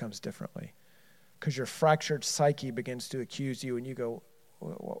conversation becomes differently because your fractured psyche begins to accuse you and you go,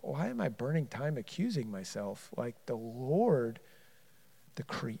 why am I burning time accusing myself? Like, the Lord, the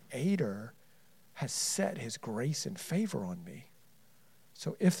Creator, has set his grace and favor on me.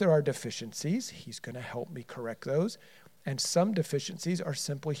 So if there are deficiencies, he's going to help me correct those. And some deficiencies are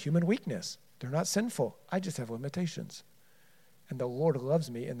simply human weakness. They're not sinful. I just have limitations. And the Lord loves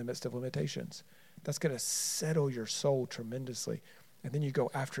me in the midst of limitations. That's going to settle your soul tremendously. And then you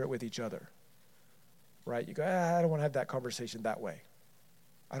go after it with each other, right? You go, I don't want to have that conversation that way.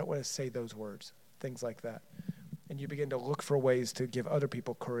 I don't want to say those words, things like that. And you begin to look for ways to give other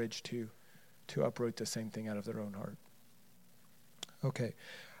people courage to uproot the same thing out of their own heart. Okay.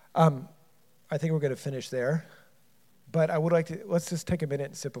 I think we're going to finish there. But I would like to, let's just take a minute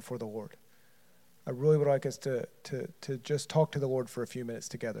and sit before the Lord. I really would like us to just talk to the Lord for a few minutes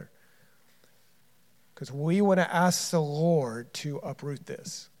together. Because we want to ask the Lord to uproot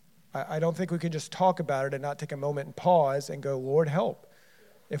this. I don't think we can just talk about it and not take a moment and pause and go, Lord, help.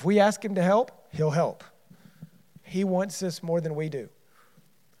 If we ask him to help, he'll help. He wants this more than we do.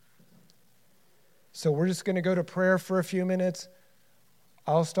 So we're just going to go to prayer for a few minutes.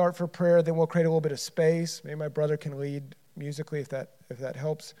 I'll start for prayer, then we'll create a little bit of space. Maybe my brother can lead musically if that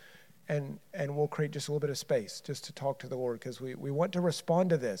helps. And we'll create just a little bit of space just to talk to the Lord because we want to respond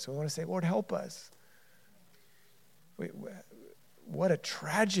to this. We want to say, Lord, help us. What a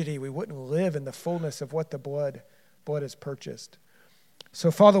tragedy. We wouldn't live in the fullness of what the blood has purchased. So,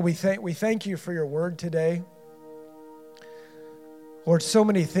 Father, we thank you for your word today. Lord, so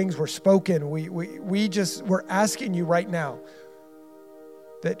many things were spoken. We're asking you right now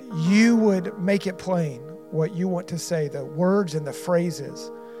that you would make it plain what you want to say, the words and the phrases,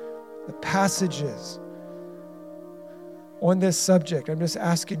 the passages on this subject. I'm just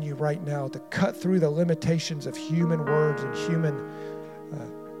asking you right now to cut through the limitations of human words and human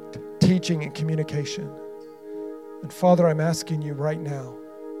teaching and communication. And Father, I'm asking you right now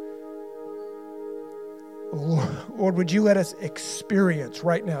Lord, would you let us experience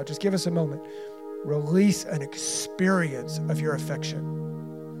right now, just give us a moment, release an experience of your affection.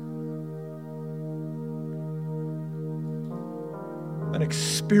 An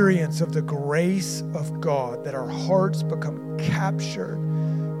experience of the grace of God, that our hearts become captured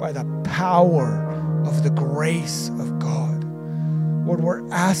by the power of the grace of God. Lord, we're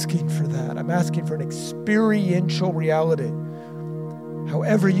asking for that. I'm asking for an experiential reality.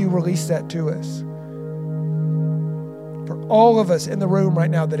 However you release that to us. For all of us in the room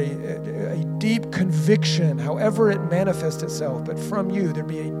right now, that a deep conviction, however it manifests itself, but from you, there'd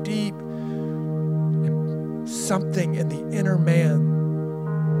be a deep something in the inner man,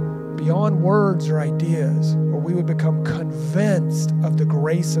 beyond words or ideas, where we would become convinced of the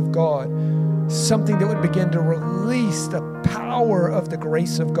grace of God, something that would begin to release the power of the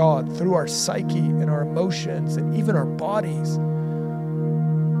grace of God through our psyche and our emotions and even our bodies.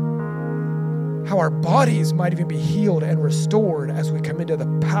 How our bodies might even be healed and restored as we come into the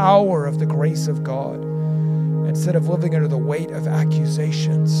power of the grace of God, instead of living under the weight of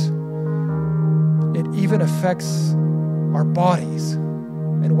accusations. It even affects our bodies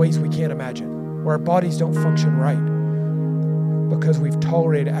in ways we can't imagine, where our bodies don't function right because we've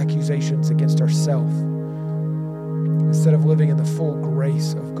tolerated accusations against ourselves instead of living in the full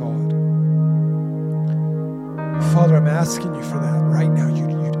grace of God. Father, I'm asking you for that right now.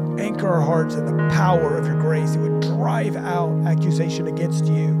 You'd anchor our hearts in the power of your grace. It would drive out accusation against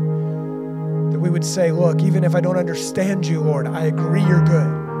you. That we would say, look, even if I don't understand you, Lord, I agree you're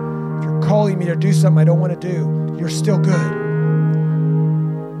good. If you're calling me to do something I don't want to do, you're still good.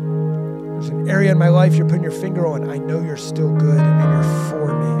 There's an area in my life you're putting your finger on. I know you're still good and you're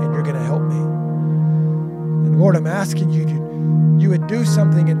for me and you're going to help me. And Lord, I'm asking you would do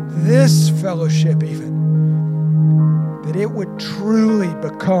something in this fellowship even, that it would truly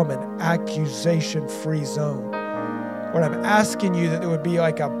become an accusation-free zone. Lord, I'm asking you that there would be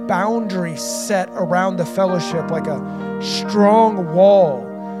like a boundary set around the fellowship, like a strong wall,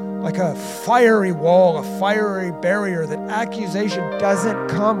 like a fiery wall, a fiery barrier, that accusation doesn't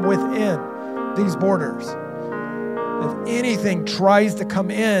come within these borders. If anything tries to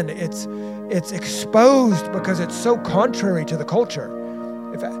come in, it's exposed because it's so contrary to the culture.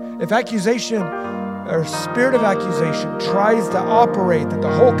 If accusation or spirit of accusation tries to operate, that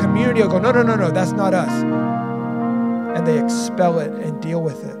the whole community will go, no, that's not us. And they expel it and deal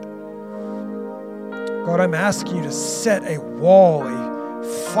with it. God, I'm asking you to set a wall, a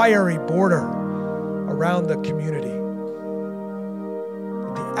fiery border around the community.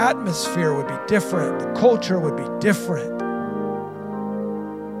 The atmosphere would be different. The culture would be different.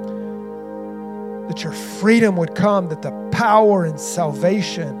 That your freedom would come, that the power and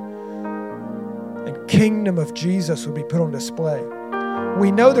salvation and kingdom of Jesus would be put on display. We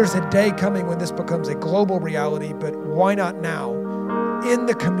know there's a day coming when this becomes a global reality, but why not now? In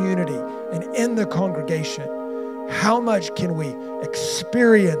the community and in the congregation, how much can we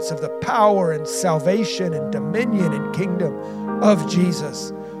experience of the power and salvation and dominion and kingdom of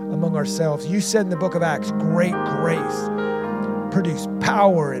Jesus among ourselves? You said in the book of Acts, great grace produced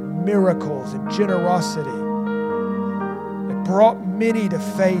power and miracles and generosity. It brought many to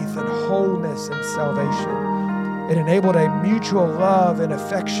faith and wholeness and salvation. It enabled a mutual love and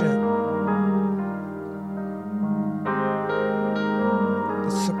affection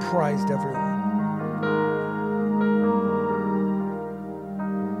that surprised everyone.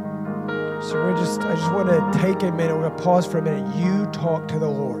 So I just want to take a minute. We're going to pause for a minute. You talk to the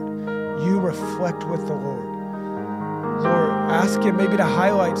Lord. You reflect with the Lord. Lord, ask him maybe to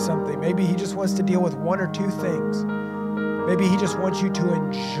highlight something. Maybe he just wants to deal with one or two things. Maybe he just wants you to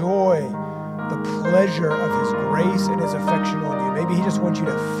enjoy the pleasure of his grace and his affection on you. Maybe he just wants you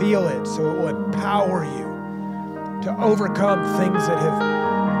to feel it so it will empower you to overcome things that have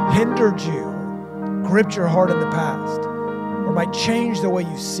hindered you, gripped your heart in the past, or might change the way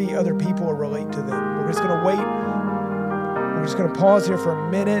you see other people or relate to them. We're just going to wait. We're just going to pause here for a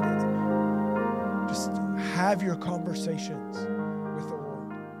minute. Just have your conversations.